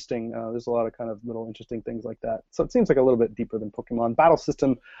just interesting. There's a lot of kind of little interesting things like that. So it seems like a little bit deeper than Pokemon. Battle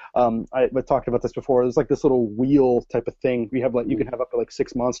system, I talked about this before. There's like this little wheel type of thing. You can have up to like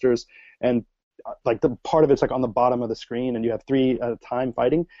 6 monsters, and like the part of it's like on the bottom of the screen, and you have 3 at a time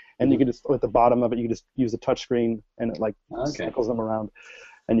fighting, and you can just, at the bottom of it, you can just use the touch screen, and it like cycles them around,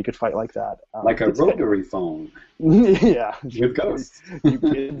 and you could fight like that. Like a rotary phone. Yeah. With ghosts. You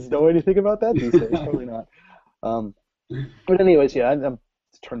kids know anything about that these days? Probably not. But anyways, yeah,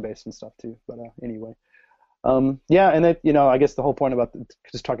 it's turn-based and stuff too. But anyway. Yeah, and I guess the whole point about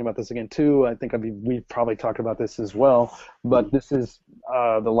just talking about this again too, I think we've probably talked about this as well, but this is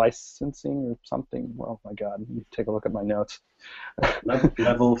the licensing or something. Well, my God, let me take a look at my notes.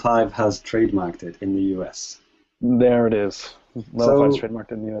 Level 5 has trademarked it in the US. There it is. Level 5 is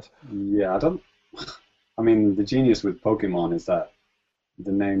trademarked in the US. Yeah, I mean, the genius with Pokemon is that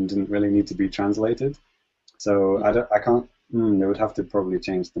the name didn't really need to be translated. So I can't. They would have to probably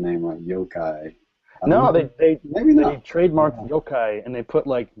change the name, like Yokai. No, they trademarked No. Yokai, and they put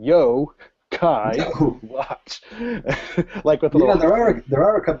like Yo Kai Watch, like with the little. There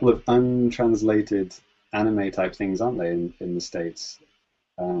are a couple of untranslated anime type things, aren't they, in the States?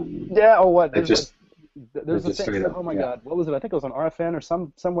 Yeah. Oh, what? There's a thing. Up, oh my God, what was it? I think it was on RFN or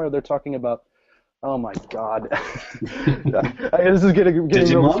somewhere. They're talking about. Oh my God! This is getting real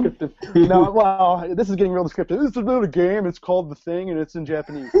descriptive. No, well, this is getting real descriptive. This is a little game. It's called The Thing, and it's in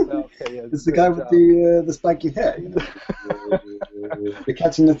Japanese. Okay, yeah. It's the guy with the spiky hair. They're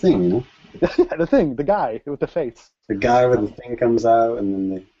catching the thing, The Thing, the guy with the face. The guy with the thing comes out,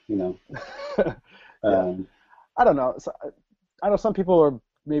 and then I don't know. So, I know some people are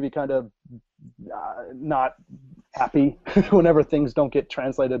maybe kind of not happy whenever things don't get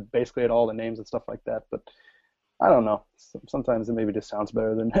translated basically at all, the names and stuff like that, but I don't know. Sometimes it maybe just sounds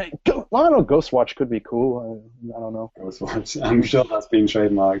better than, hey, I don't know, Ghostwatch could be cool. I don't know. Ghostwatch. I'm sure that's been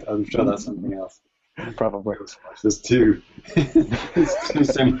trademarked. I'm sure that's something else. Probably. Ghostwatch. There's two.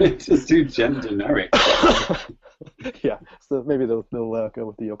 It's too generic. Yeah, so maybe they'll go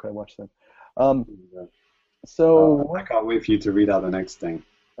with the Yokai Watch then. So I can't wait for you to read out the next thing.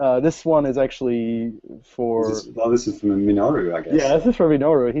 this one is actually for. This is from Minoru, I guess. Yeah, this is for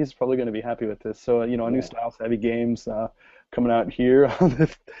Minoru. He's probably going to be happy with this. So, a new Styles Heavy games coming out here on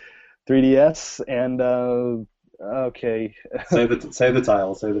the 3DS. And, okay. Say the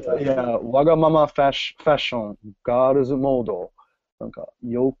title. Say the title. Yeah, Wagamama Fashion Girls Mode. なんか、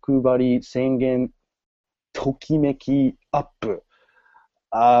欲張り宣言、ときめきアップ。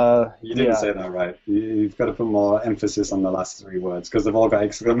You didn't say that right. You've got to put more emphasis on the last three words because they've all got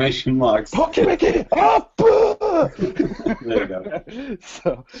exclamation marks. ときめきアップ There you go.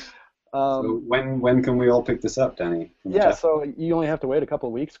 So, So when can we all pick this up, Danny? yeah, so you only have to wait a couple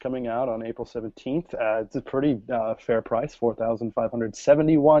of weeks. Coming out on April 17th. It's a pretty fair price,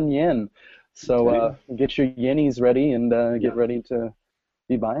 4,571 yen. So get your yennies ready and get ready to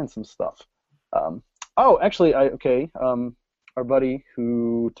be buying some stuff. Actually, our buddy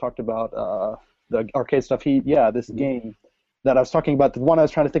who talked about the arcade stuff, this game that I was talking about, the one I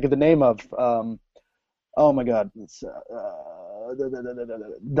was trying to think of the name of. Oh my God, it's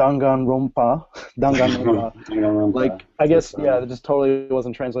Danganronpa. Danganronpa. Like, I guess, it just totally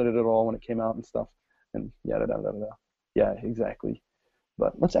wasn't translated at all when it came out and stuff. And yada, yada, yada. Yeah, exactly.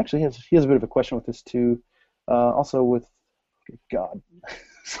 But let's actually, he has a bit of a question with this too. Also with, God,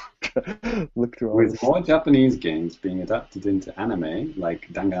 look through all with this. more Japanese games being adapted into anime, like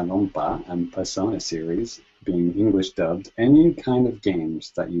Danganronpa and Persona series being English dubbed, any kind of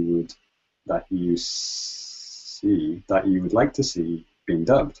games that you would like to see being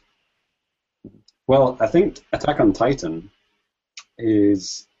dubbed? Well, I think Attack on Titan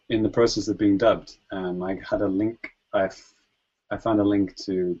is in the process of being dubbed. I had a link. I found a link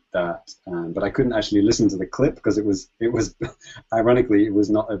to that, but I couldn't actually listen to the clip because it was ironically it was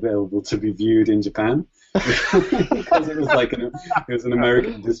not available to be viewed in Japan because it was an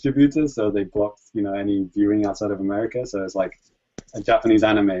American distributor, so they blocked any viewing outside of America. So it's like a Japanese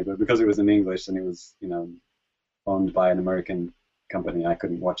anime, but because it was in English and it was owned by an American company, I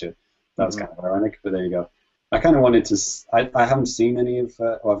couldn't watch it. That was kind of ironic, but there you go. I kind of wanted to. I haven't seen any of.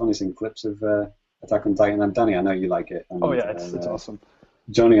 I've only seen clips of Attack on Titan. And Danny, I know you like it. And, it's awesome.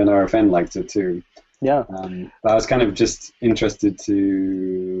 Johnny and RFN liked it too. Yeah. But I was kind of just interested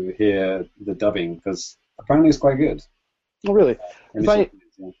to hear the dubbing because apparently it's quite good. Oh, really?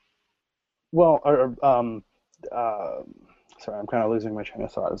 Sorry, I'm kind of losing my train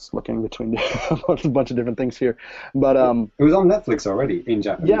of thought. I was looking between a bunch of different things here, but it was on Netflix already in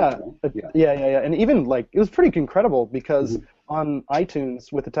Japanese. Yeah, and even it was pretty incredible because on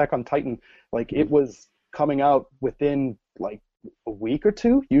iTunes with Attack on Titan, it was coming out within a week or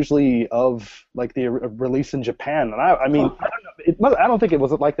two, usually of the release in Japan. And I mean, I don't think it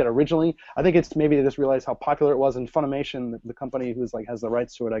was like that originally. I think it's maybe they just realized how popular it was, and Funimation, the company who's has the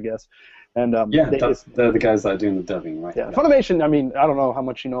rights to it, I guess. And they're the guys that are doing the dubbing, right? Yeah, Funimation. I mean, I don't know how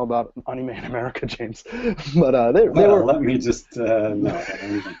much you know about anime in America, James, but they were. Let me just no.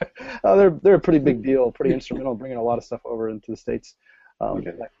 They're a pretty big deal, pretty instrumental, bringing a lot of stuff over into the States back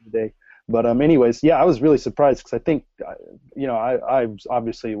in the day. But anyways, I was really surprised because I think, I was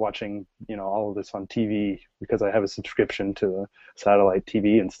obviously watching, all of this on TV because I have a subscription to satellite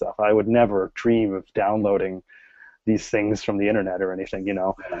TV and stuff. I would never dream of downloading these things from the internet or anything,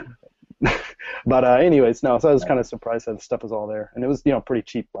 But anyways, no. So I was kind of surprised that the stuff was all there, and it was, pretty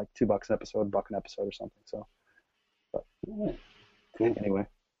cheap, like $2 an episode, $1 an episode or something. So, but cool. Anyway.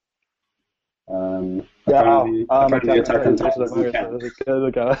 Apparently Attack on Titan doesn't count.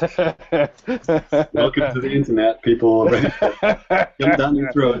 Welcome to the internet, people. Jump down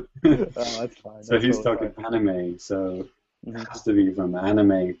your throat. That's fine. So he's talking anime, so it has to be from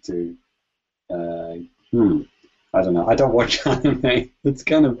anime to I don't know. I don't watch anime. It's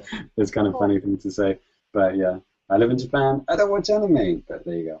kind of a funny thing to say, but yeah, I live in Japan. I don't watch anime, but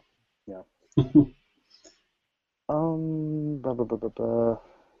there you go. Yeah.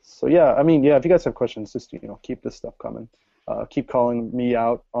 So I mean, if you guys have questions, just keep this stuff coming. Keep calling me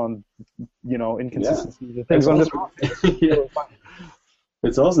out on inconsistencies. Yeah. Things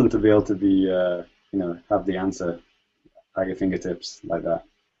It's awesome to be able to be have the answer at your fingertips like that.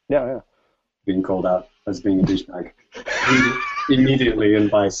 Yeah. Being called out as being a douchebag immediately and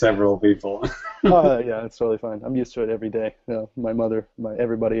by several people. Yeah, it's totally fine. I'm used to it every day. My mother,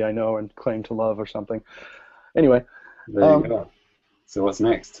 everybody I know and claim to love or something. Anyway. There you go. So what's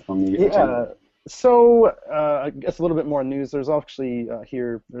next on the agenda? So I guess a little bit more news. There's actually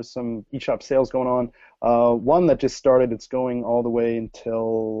there's some eShop sales going on. One that just started. It's going all the way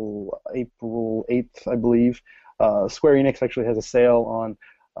until April 8th, I believe. Square Enix actually has a sale on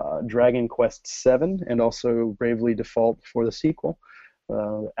Dragon Quest VII and also Bravely Default for the sequel.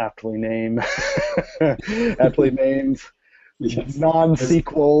 aptly named, aptly named Yes.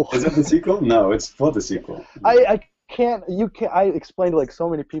 non-sequel. Is it the sequel? No, it's for the sequel. I can't. I explained to like so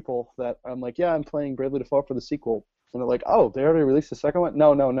many people that I'm like, yeah, I'm playing Bravely Default for the sequel, and they're like, oh, they already released the second one?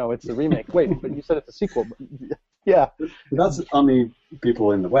 No, it's the remake. Wait, but you said it's a sequel. Yeah. That's only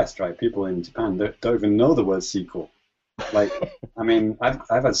people in the West, right? People in Japan don't even know the word sequel. Like, I mean, I've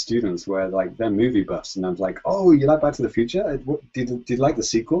had students where like they're movie buffs, and I'm like, oh, you like Back to the Future? Did you like the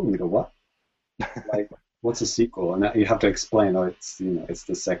sequel? And they go, what? Like, what's a sequel? And you have to explain, oh, it's it's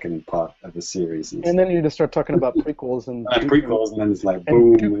the second part of the series. And then you just start talking about prequels and prequels, and then it's like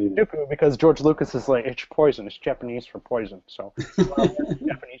boom. Dooku, because George Lucas is like, it's poison. It's Japanese for poison. So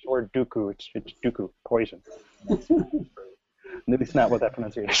Japanese word Dooku. It's Dooku, poison. At least not with that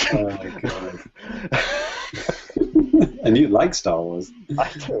pronunciation. Oh my god. And you like Star Wars.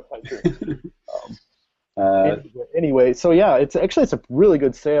 I do. Anyway, so yeah, it's a really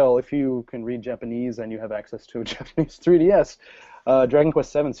good sale if you can read Japanese and you have access to a Japanese 3DS. Dragon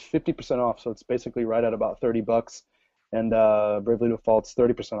Quest VII is 50% off, so it's basically right at about $30, and Bravely Default's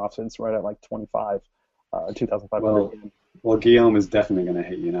 30% off, so it's right at like 25, 2,500. Well, Guillaume is definitely going to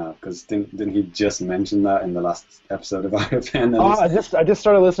hit you now, because didn't he just mention that in the last episode of IFN? I just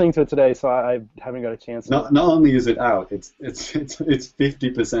started listening to it today, so I haven't got a chance. Not only is it out, it's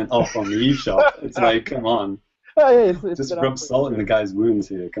 50% off on the eShop. It's like, come on. It's just rub salt in the guy's wounds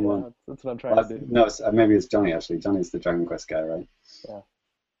here. Come on. That's what I'm trying to do. No, maybe it's Johnny, actually. Johnny's the Dragon Quest guy, right? Yeah.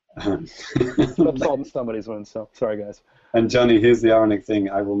 Rub salt in somebody's wounds, so sorry, guys. And Johnny, here's the ironic thing.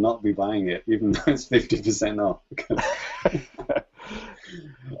 I will not be buying it, even though it's 50% off.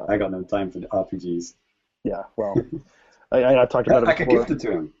 I got no time for the RPGs. Yeah, well, I talked about it before. I could gift it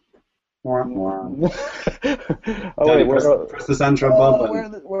to him. Oh, Johnny, wait, press the Sandra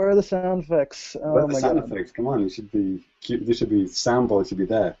button. Where are the sound effects? Oh my sound god! Effects? Come on, there should be soundboard should be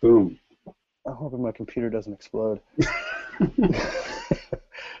there. Boom. I'm hoping my computer doesn't explode.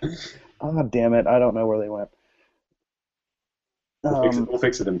 Oh damn it! I don't know where they went. We'll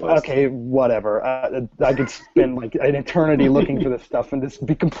fix it in post. Okay, whatever. I could spend like an eternity looking for this stuff and just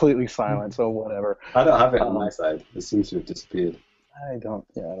be completely silent. So whatever. I don't have it on my side. It seems to have disappeared. I don't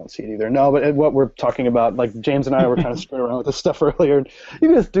see it either. No, but what we're talking about, like James and I were kind of screwing around with this stuff earlier. And you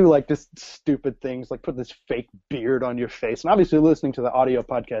can just do like this stupid things, like put this fake beard on your face. And obviously, listening to the audio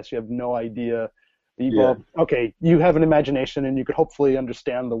podcast, you have no idea. Okay, you have an imagination, and you could hopefully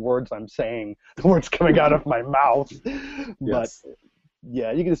understand the words I'm saying, the words coming out of my mouth. Yes. But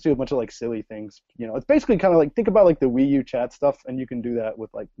yeah, you can just do a bunch of like silly things. It's basically kind of like, think about like the Wii U chat stuff, and you can do that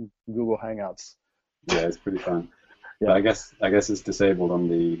with like Google Hangouts. Yeah, it's pretty fun. Yeah. But I guess it's disabled on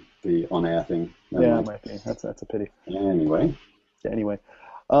the on-air thing. It might be. That's a pity. Anyway.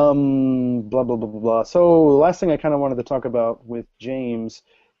 Blah blah blah blah blah. So the last thing I kind of wanted to talk about with James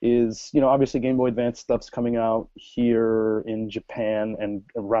is, obviously Game Boy Advance stuff's coming out here in Japan and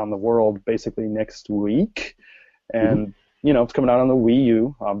around the world basically next week, and it's coming out on the Wii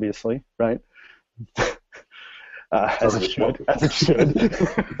U, obviously, right? As it should.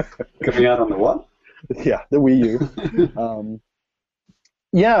 Coming out on the what? Yeah, the Wii U.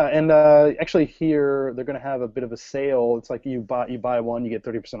 Yeah, and actually here they're going to have a bit of a sale. It's like you buy one, you get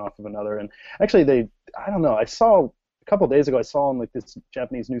 30% off of another. And actually I don't know, I saw a couple of days ago, I saw on like this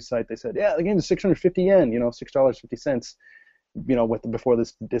Japanese news site, they said, yeah, the game is 650 yen, $6.50, before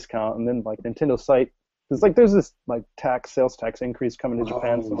this discount. And then like Nintendo's site, there's this like sales tax increase coming to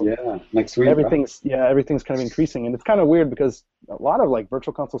Japan. So yeah, next week. Everything's kind of increasing, and it's kind of weird because a lot of like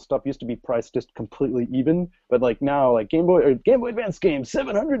Virtual Console stuff used to be priced just completely even, but like now like Game Boy Advance game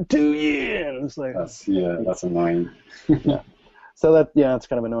 702 yen. It's like that's annoying. Yeah, so it's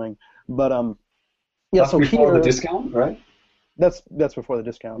kind of annoying, but that's so before here the discount, right? That's before the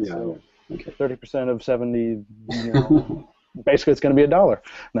discount. Yeah. So okay. 30% of 70. Basically, it's going to be $1.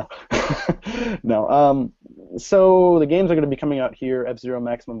 No, no. So the games are going to be coming out here: F-Zero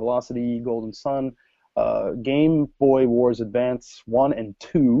Maximum Velocity, Golden Sun, Game Boy Wars Advance 1 and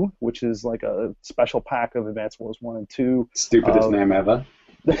 2, which is like a special pack of Advance Wars 1 and 2. Stupidest name ever.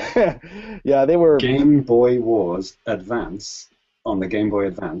 Yeah, they were Game Boy Wars Advance on the Game Boy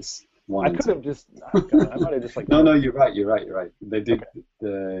Advance. I could have just. Oh God, I might have just like. No, you're right. They did.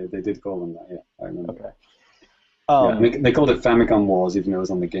 Okay. They did call them that. Yeah, I remember. Okay. They called it Famicom Wars, even though it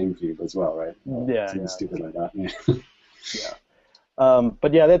was on the GameCube as well, right? Yeah. Stupid like that. Yeah. Yeah.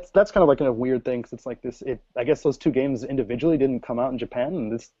 But yeah, that's kind of like a weird thing, because it's like this. I guess those two games individually didn't come out in Japan,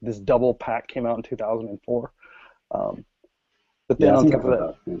 and this double pack came out in 2004. But then on top of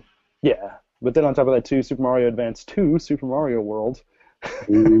that, But then on top of that too, Super Mario Advance 2, Super Mario World,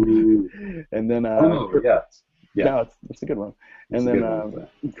 and then Yeah, No, it's a good one. And then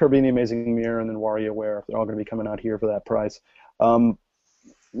Kirby and the Amazing Mirror, and then WarioWare. They're all going to be coming out here for that price.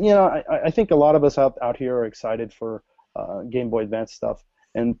 I think a lot of us out here are excited for Game Boy Advance stuff,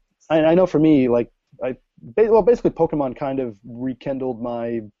 and I know for me, like basically Pokemon kind of rekindled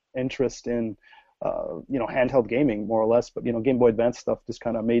my interest in handheld gaming more or less. But Game Boy Advance stuff just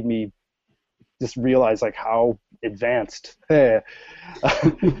kind of made me just realize like how advanced, pardon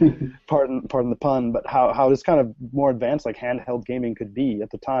the pun, but how this kind of more advanced like handheld gaming could be at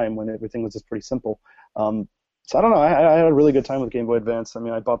the time when everything was just pretty simple. So I don't know. I had a really good time with Game Boy Advance. I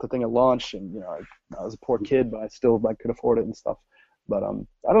mean, I bought the thing at launch, and I was a poor kid, but I still could afford it and stuff. But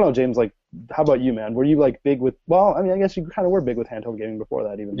I don't know, James. Like, how about you, man? Were you like big with? Well, I mean, I guess you kind of were big with handheld gaming before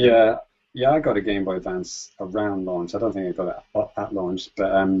that, even. Yeah. I got a Game Boy Advance around launch. I don't think I got it at launch,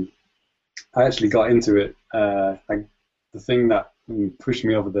 but I actually got into it. The thing that pushed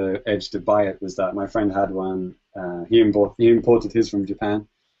me over the edge to buy it was that my friend had one. He imported his from Japan.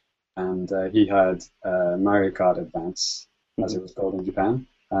 And he had Mario Kart Advance, as it was called in Japan,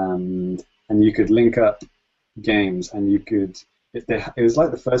 and you could link up games, and you could. It was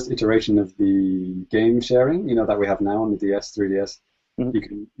like the first iteration of the game sharing, that we have now on the DS, 3DS.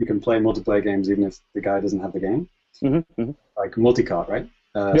 Mm-hmm. You can play multiplayer games even if the guy doesn't have the game, like multi-cart, right?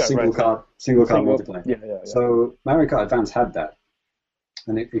 Single card multiplayer. Yeah. So Mario Kart Advance had that.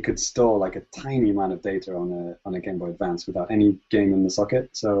 And it could store like a tiny amount of data on a Game Boy Advance without any game in the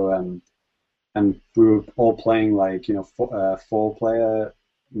socket. So and we were all playing like 4-player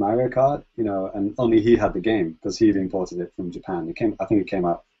Mario Kart, and only he had the game because he'd imported it from Japan. I think it came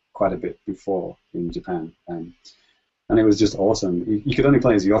out quite a bit before in Japan, and it was just awesome. You could only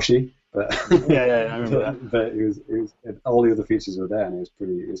play as Yoshi, but I remember that. But all the other features were there, and it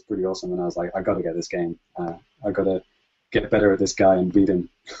was pretty awesome. And I was like, I got to get this game. I got to get better at this guy and beat him.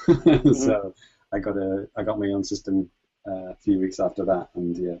 So I got my own system a few weeks after that,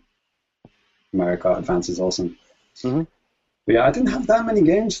 and Mario Kart Advance is awesome. But yeah, I didn't have that many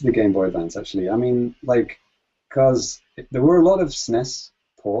games for the Game Boy Advance actually. I mean, because there were a lot of SNES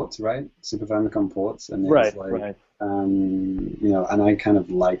ports, right? Super Famicom ports, and right. And I kind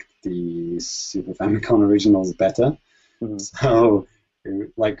of liked the Super Famicom originals better. So,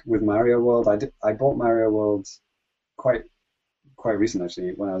 like with Mario World, I bought Mario World quite recent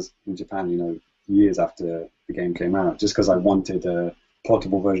actually when I was in Japan, years after the game came out, just because I wanted a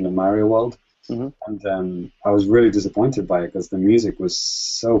portable version of Mario World. And I was really disappointed by it because the music was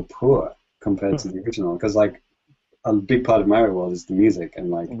so poor compared to the original, because like a big part of Mario World is the music,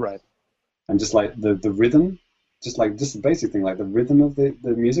 and like and just like the rhythm, just the basic thing, like the rhythm of the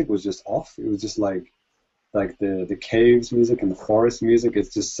music was just off. It was just like the caves music and the forest music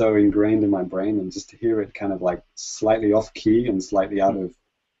is just so ingrained in my brain, and just to hear it kind of like slightly off key and slightly out of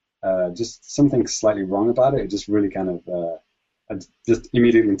just something slightly wrong about it just really kind of I just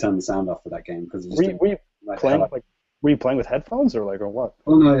immediately turned the sound off for that game, because were you playing with headphones or what?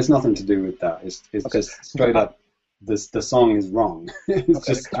 Oh no, it's nothing to do with that. It's just straight up the song is wrong. It's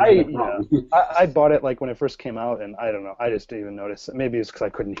just straight up wrong. I bought it like when it first came out, and I don't know, I just didn't even notice it. Maybe it's because I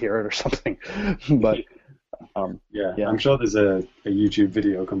couldn't hear it or something, but. I'm sure there's a YouTube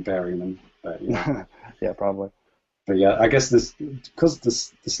video comparing them. But, yeah, probably. But yeah, I guess because the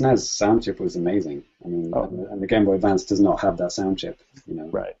SNES sound chip was amazing. I mean, and the Game Boy Advance does not have that sound chip.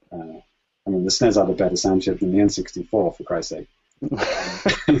 Right. I mean, the SNES had a better sound chip than the N64, for Christ's sake.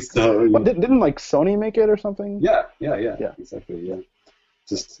 So but didn't like Sony make it or something? Yeah, exactly.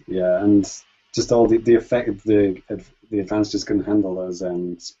 Yeah, and just all the effect, the Advance just couldn't handle those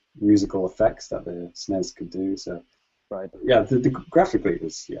musical effects that the SNES could do. So yeah, the graphically it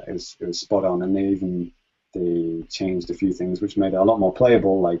was spot on, and they changed a few things which made it a lot more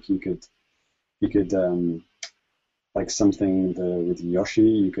playable. Like you could like something with Yoshi,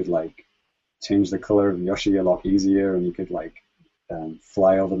 you could like change the color of Yoshi a lot easier, and you could like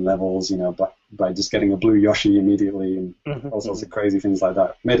fly over levels, by just getting a blue Yoshi immediately, and all sorts of crazy things like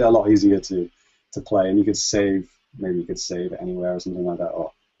that. Made it a lot easier to play, and you could save. Maybe you could save it anywhere or something like that,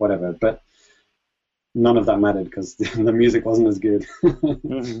 or whatever. But none of that mattered because the music wasn't as good.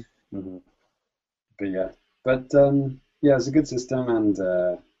 But yeah, it's a good system, and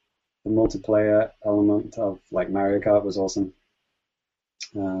the multiplayer element of like Mario Kart was awesome.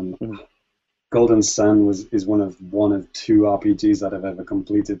 Golden Sun is one of two RPGs that I've ever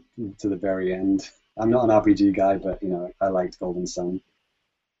completed to the very end. I'm not an RPG guy, but I liked Golden Sun.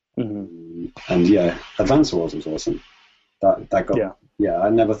 And yeah, Advance Wars was awesome. That got I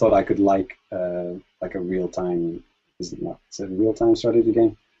never thought I could like a real time. Is it a real time strategy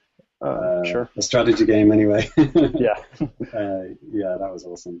game? Sure. A strategy game anyway. Yeah. Yeah, that was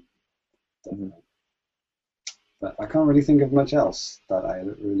awesome. Definitely. But I can't really think of much else that I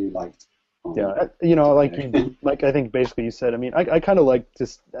really liked. Yeah, like I think basically you said. I mean, I kind of like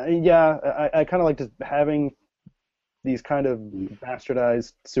just I kind of like just having these kind of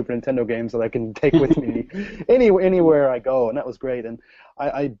bastardized Super Nintendo games that I can take with me anywhere I go, and that was great. And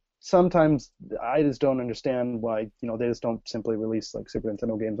I sometimes I just don't understand why they just don't simply release like Super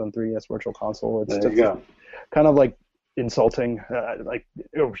Nintendo games on 3DS Virtual Console. It's there you go. Kind of like insulting, like,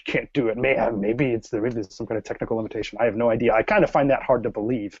 oh, we can't do it. Maybe there's some kind of technical limitation. I have no idea. I kind of find that hard to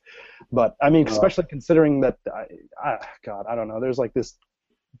believe, but I mean, especially considering that, God, I don't know. There's like this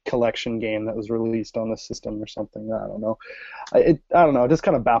collection game that was released on the system or something. I don't know. I don't know. It just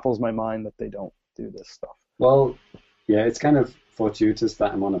kind of baffles my mind that they don't do this stuff. Well, yeah, it's kind of fortuitous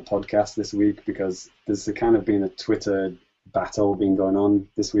that I'm on a podcast this week because there's kind of been a Twitter battle been going on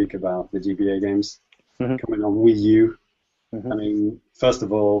this week about the GBA games coming on Wii U. I mean, first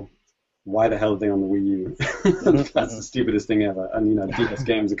of all, why the hell are they on the Wii U? That's the stupidest thing ever. And, DS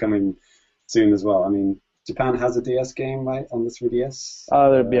games are coming soon as well. I mean, Japan has a DS game, right, on the 3DS? There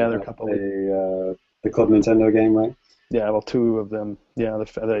are a couple. The Club Nintendo game, right? Yeah, well, two of them. Yeah,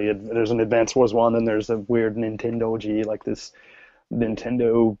 there's an Advance Wars one, and there's a weird Nintendo-G, like this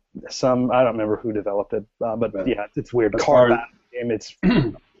Nintendo, I don't remember who developed it, but yeah, it's weird. Car battle game, it's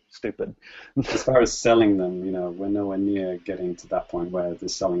stupid. As far as selling them, we're nowhere near getting to that point where they're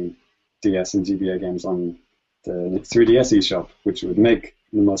selling DS and GBA games on the 3DS eShop, which would make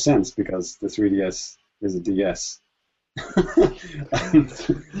the most sense because the 3DS is a DS. and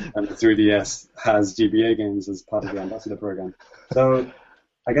the 3DS has GBA games as part of the ambassador program. So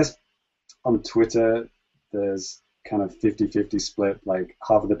I guess on Twitter there's kind of 50-50 split. Like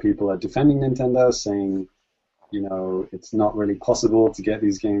half of the people are defending Nintendo, saying it's not really possible to get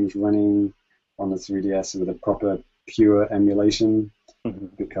these games running on the 3DS with a proper pure emulation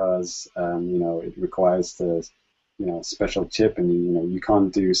because it requires the special chip, and you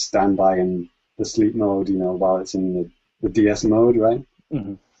can't do standby and the sleep mode while it's in the DS mode, right?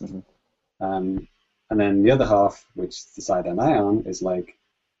 And then the other half, which the side that I'm on, is like,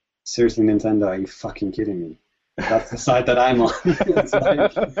 seriously, Nintendo, are you fucking kidding me? That's the side that I'm on. It's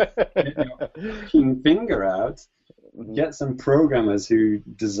like, get your fucking finger out, get some programmers who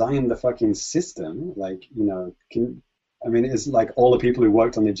designed the fucking system. Like, it's like all the people who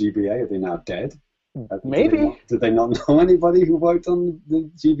worked on the GBA, are they now dead? Maybe. Do they not know anybody who worked on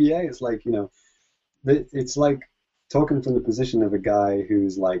the GBA? It's like, it's like talking from the position of a guy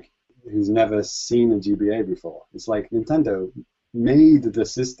who's never seen a GBA before. It's like Nintendo made the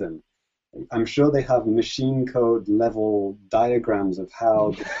system. I'm sure they have machine code level diagrams of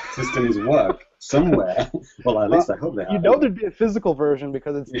how the systems work somewhere. Well, at least I hope they have. There'd be a physical version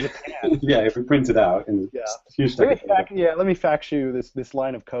because it's Japan. Yeah, if we print it out in huge let me fax you this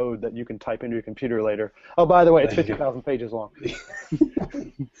line of code that you can type into your computer later. Oh, by the way, it's 50,000 pages long.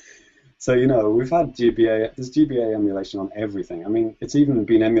 So, we've had there's GBA emulation on everything. I mean, it's even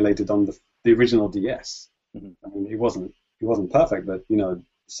been emulated on the original DS. I mean, it wasn't perfect, but,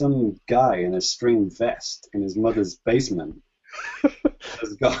 some guy in a string vest in his mother's basement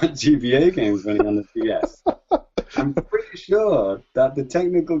has got GBA games running on the DS. I'm pretty sure that the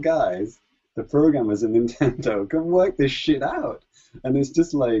technical guys, the programmers at Nintendo, can work this shit out. And it's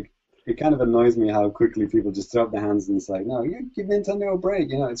just like, it kind of annoys me how quickly people just throw up their hands and say, no, you give Nintendo a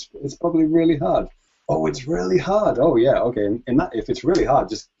break. It's probably really hard. Oh, it's really hard. Oh, yeah, okay. If it's really hard,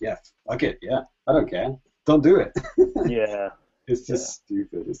 just, fuck it. Yeah, I don't care. Don't do it. Yeah. It's just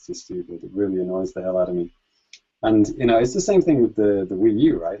stupid. It's just stupid. It really annoys the hell out of me. And, it's the same thing with the Wii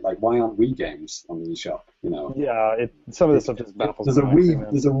U, right? Like, why aren't Wii games on the eShop, Yeah, some of the stuff just baffles me.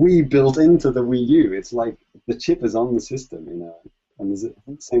 There's a Wii built into the Wii U. It's like the chip is on the system, And there's the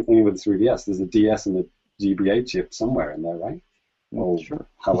same thing with the 3DS. There's a DS and a GBA chip somewhere in there, right? Well, sure.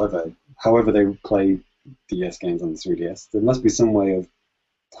 However they play DS games on the 3DS, there must be some way of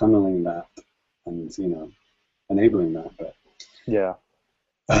tunneling that and, enabling that. But yeah.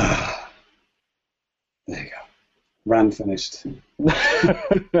 There you go. Rand finished.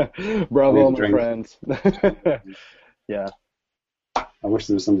 Bravo, my friends. Yeah. I wish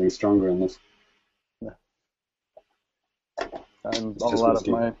there was something stronger in this. I'm all out of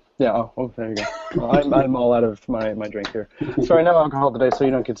my... Yeah, there you go. I'm all out of my drink here. Sorry, no alcohol today, so you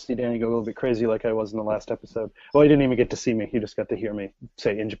don't get to see Danny go a little bit crazy like I was in the last episode. Well, he didn't even get to see me. He just got to hear me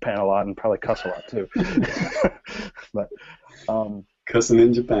say in Japan a lot and probably cuss a lot, too. But cussing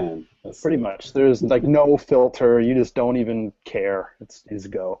in Japan. That's pretty much. There's like no filter. You just don't even care. It's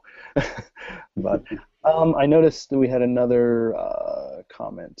go. But I noticed that we had another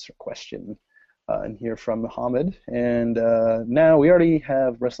comment or question in here from Muhammad, and now we already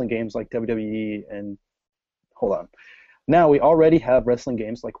have wrestling games like WWE and hold on. Now, we already have wrestling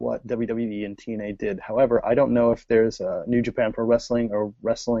games like what WWE and TNA did. However, I don't know if there's a New Japan Pro Wrestling or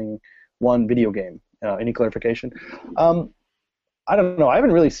Wrestling 1 video game. Any clarification? I don't know. I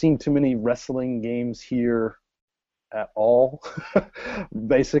haven't really seen too many wrestling games here at all,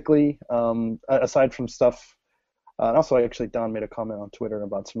 basically, aside from stuff. And also, actually, Don made a comment on Twitter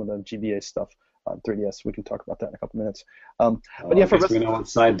about some of the GBA stuff on 3DS. We can talk about that in a couple minutes. But yeah, we know what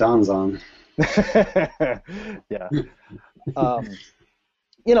side Don's on. Yeah.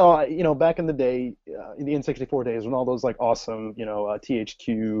 Back in the day, in the N64 days, when all those like awesome,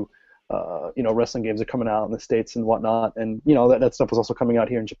 THQ, wrestling games are coming out in the States and whatnot, and that stuff was also coming out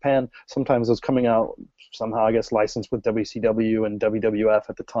here in Japan. Sometimes it was coming out somehow, I guess, licensed with WCW and WWF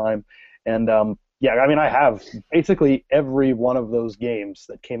at the time. And I have basically every one of those games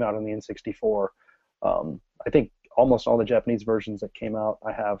that came out on the N64. I think almost all the Japanese versions that came out,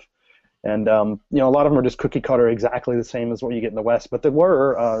 I have. And a lot of them are just cookie cutter, exactly the same as what you get in the West. But there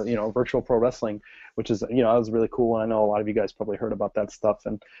were, Virtual Pro Wrestling, which is, that was really cool. And I know a lot of you guys probably heard about that stuff.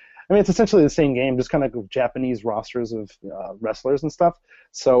 And I mean, it's essentially the same game, just kind of Japanese rosters of wrestlers and stuff.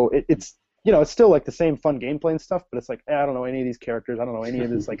 So it's still like the same fun gameplay and stuff. But it's like, I don't know any of these characters. I don't know any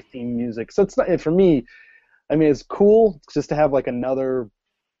of this like theme music. So it's not, for me. I mean, it's cool just to have like another,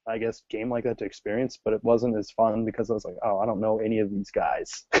 I guess, game like that to experience, but it wasn't as fun because I was like, oh, I don't know any of these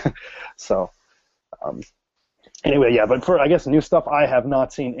guys. So, anyway, yeah, but for, I guess, new stuff, I have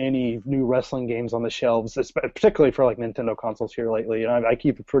not seen any new wrestling games on the shelves, particularly for, like, Nintendo consoles here lately, and I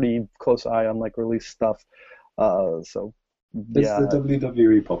keep a pretty close eye on, like, release stuff, so, yeah. Is the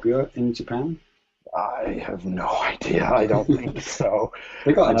WWE popular in Japan? I have no idea. I don't think so.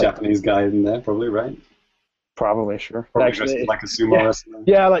 They got a Japanese guy in there, probably, right? Probably, sure. Probably actually, like a sumo wrestler.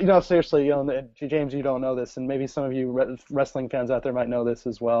 Yeah, seriously, James, you don't know this, and maybe some of you wrestling fans out there might know this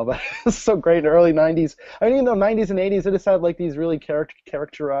as well, but it's so great in the early 90s. I mean, 90s and 80s, it just had, like, these really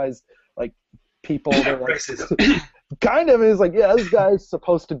characterized, like, people that were, like, kind of is like, yeah, this guy's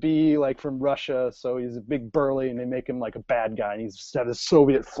supposed to be, like, from Russia, so he's a big burly, and they make him, like, a bad guy, and he's got a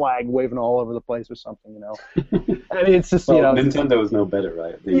Soviet flag waving all over the place or something, I mean, it's just, Nintendo was no better,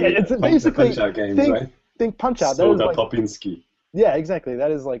 right? It's basically... Punch-Out games, right? Think Punch-Out. Soda Popinski. Yeah, exactly.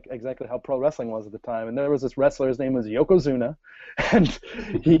 That is like exactly how pro wrestling was at the time. And there was this wrestler. His name was Yokozuna, and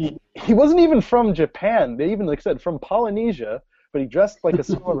he wasn't even from Japan. They even said from Polynesia, but he dressed like a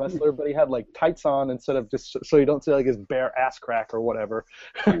sumo wrestler. But he had like tights on instead of just so you don't see like his bare ass crack or whatever.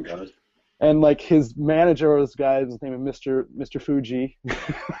 Thank God. And like his manager was his name is Mr. Fuji.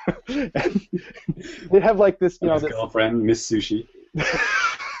 And they have like this, his girlfriend, Miss Sushi.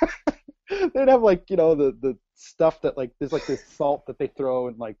 They'd have like the stuff that like there's like this salt that they throw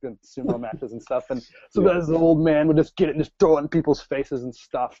in like the sumo matches and stuff, and so this old man would just get it and just throw it in people's faces and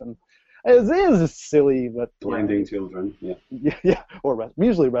stuff, and it was just silly, but blinding children, or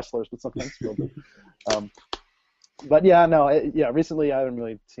usually wrestlers, but sometimes children. But recently I haven't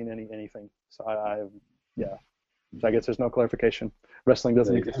really seen anything, so I guess there's no clarification. Wrestling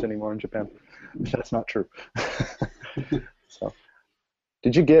doesn't exist anymore in Japan. That's not true. So.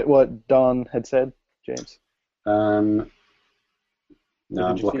 Did you get what Don had said, James? No,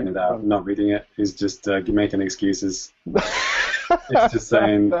 I'm blocking it out. I'm not reading it. He's just making excuses. It's just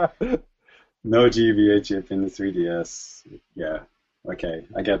saying no GBA chip in the 3DS. Yeah, okay,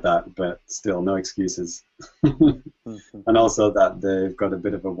 I get that, but still, no excuses. And also that they've got a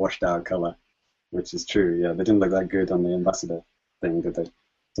bit of a washed out color, which is true. Yeah, they didn't look that good on the Ambassador thing, did they?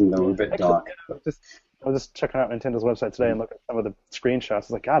 Some of them were a bit dark. I was just checking out Nintendo's website today and looking at some of the screenshots. I was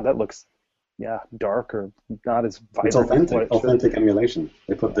like, God, that looks, dark or not as vibrant. It's authentic emulation.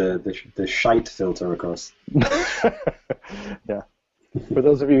 They put the shite filter across. Yeah. For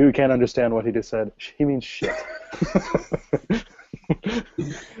those of you who can't understand what he just said, he means shit. Have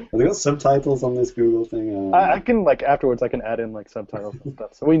they got subtitles on this Google thing? I can, afterwards I can add in, subtitles and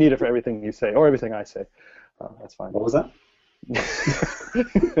stuff. So we need it for everything you say, or everything I say. That's fine. What was that?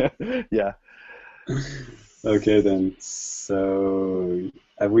 Yeah. Okay then. So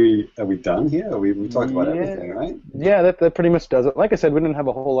are we done here? We talked about everything, right? Yeah, that pretty much does it. Like I said, we didn't have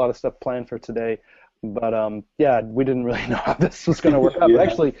a whole lot of stuff planned for today, but we didn't really know how this was going to work out. But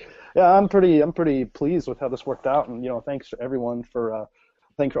actually, I'm pretty pleased with how this worked out, and thanks to everyone for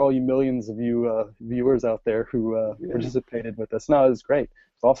thanks for all you millions of you viewers out there who participated with us. No, it was great.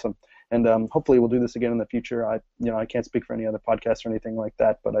 It's awesome. And hopefully we'll do this again in the future. I can't speak for any other podcasts or anything like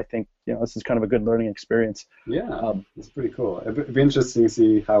that, but I think this is kind of a good learning experience. Yeah, it's pretty cool. It'd be interesting to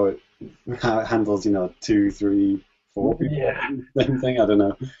see how it handles 2, 3, 4 people. Yeah. Same thing. I don't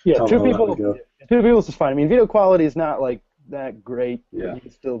know. Yeah, two people is fine. I mean, video quality is not that great. Yeah. You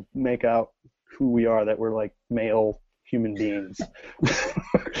can still make out who we are, that we're like male human beings.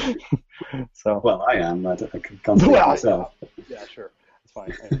 So. Well, I am. I can't speak for myself. Yeah, sure. It's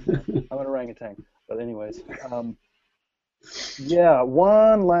fine. I'm an orangutan. But anyways, yeah,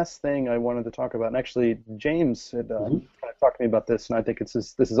 one last thing I wanted to talk about, and actually James had kind of talked to me about this, and I think this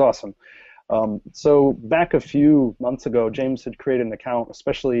is awesome. So back a few months ago, James had created an account,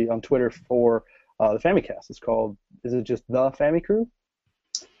 especially on Twitter, for the Famicast. It's called, is it just the Fami Crew?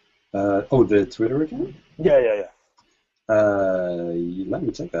 The Twitter account? Yeah. Let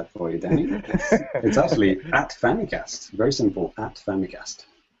me check that for you, Danny. It's actually at Famicast. Very simple, at Famicast.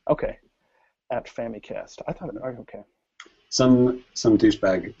 Okay, at Famicast. I thought, okay. Some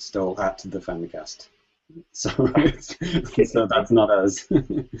douchebag stole at the Famicast. So, so that's not us.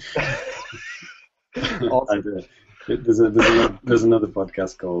 Awesome. There's another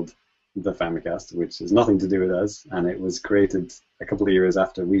podcast called The Famicast, which has nothing to do with us, and it was created a couple of years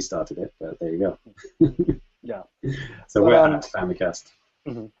after we started it, but there you go. Yeah. So we're at Famicast.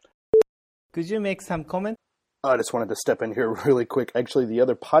 Mm-hmm. Could you make some comment? I just wanted to step in here really quick. Actually, the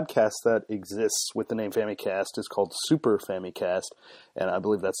other podcast that exists with the name Famicast is called Super Famicast, and I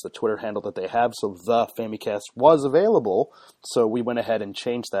believe that's the Twitter handle that they have. So the Famicast was available, so we went ahead and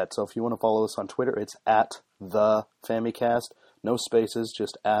changed that. So if you want to follow us on Twitter, it's at the Famicast. No spaces,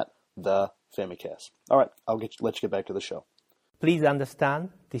 just at the Famicast. All right, let you get back to the show. Please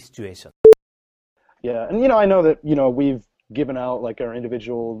understand the situation. Yeah, and I know that we've given out like our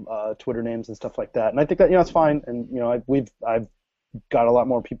individual Twitter names and stuff like that, and I think that it's fine. And I've got a lot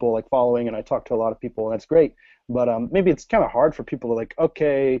more people like following, and I talk to a lot of people, and that's great. But maybe it's kind of hard for people to like,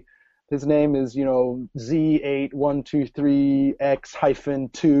 okay, his name is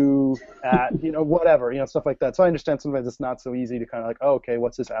Z8123X-2 at whatever, stuff like that. So I understand sometimes it's not so easy to kind of like, oh, okay,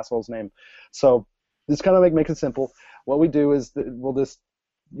 what's this asshole's name? So this kind of makes it simple. What we do is we'll just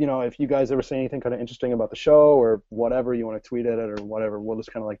if you guys ever say anything kind of interesting about the show or whatever, you want to tweet at it or whatever, we'll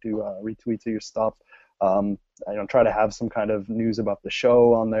just kind of like do retweets of your stuff. Try to have some kind of news about the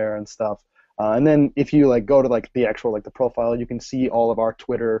show on there and stuff. And then if you like go to like the actual like the profile, you can see all of our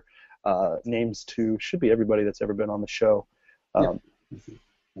Twitter names too. Should be everybody that's ever been on the show. Yeah.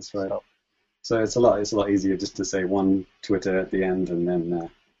 That's right. So it's a lot easier just to say one Twitter at the end, and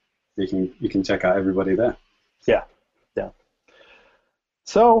then you can check out everybody there. Yeah.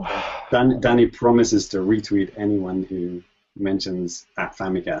 So, Danny promises to retweet anyone who mentions at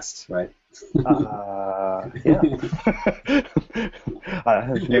Famicast, right? Yeah.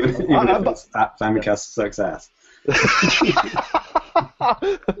 Even if it's at Famicast sucks ass.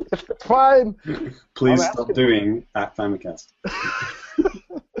 Fine. Please stop doing at Famicast.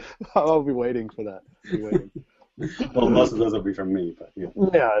 I'll be waiting for that. Well, most of those will be from me, but yeah.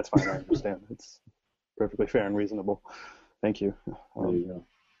 Yeah, it's fine. I understand. It's perfectly fair and reasonable. Thank you. There you go.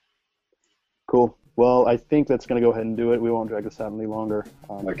 Cool. Well, I think that's going to go ahead and do it. We won't drag this out any longer.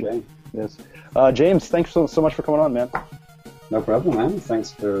 Okay. Yes. James, thanks so much for coming on, man. No problem, man.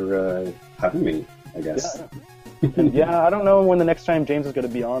 Thanks for having me, I guess. Yeah, I don't know when the next time James is going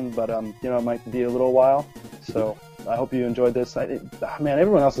to be on, but it might be a little while. So I hope you enjoyed this. Man,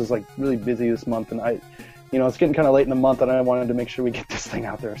 everyone else is like really busy this month, and it's getting kind of late in the month, and I wanted to make sure we get this thing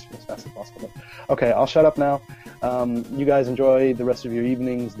out there as fast as possible. But, okay, I'll shut up now. You guys enjoy the rest of your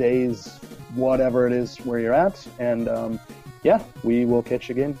evenings, days, whatever it is where you're at, and we will catch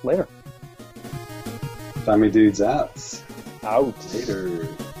you again later. Family Dudes out. Out. Later.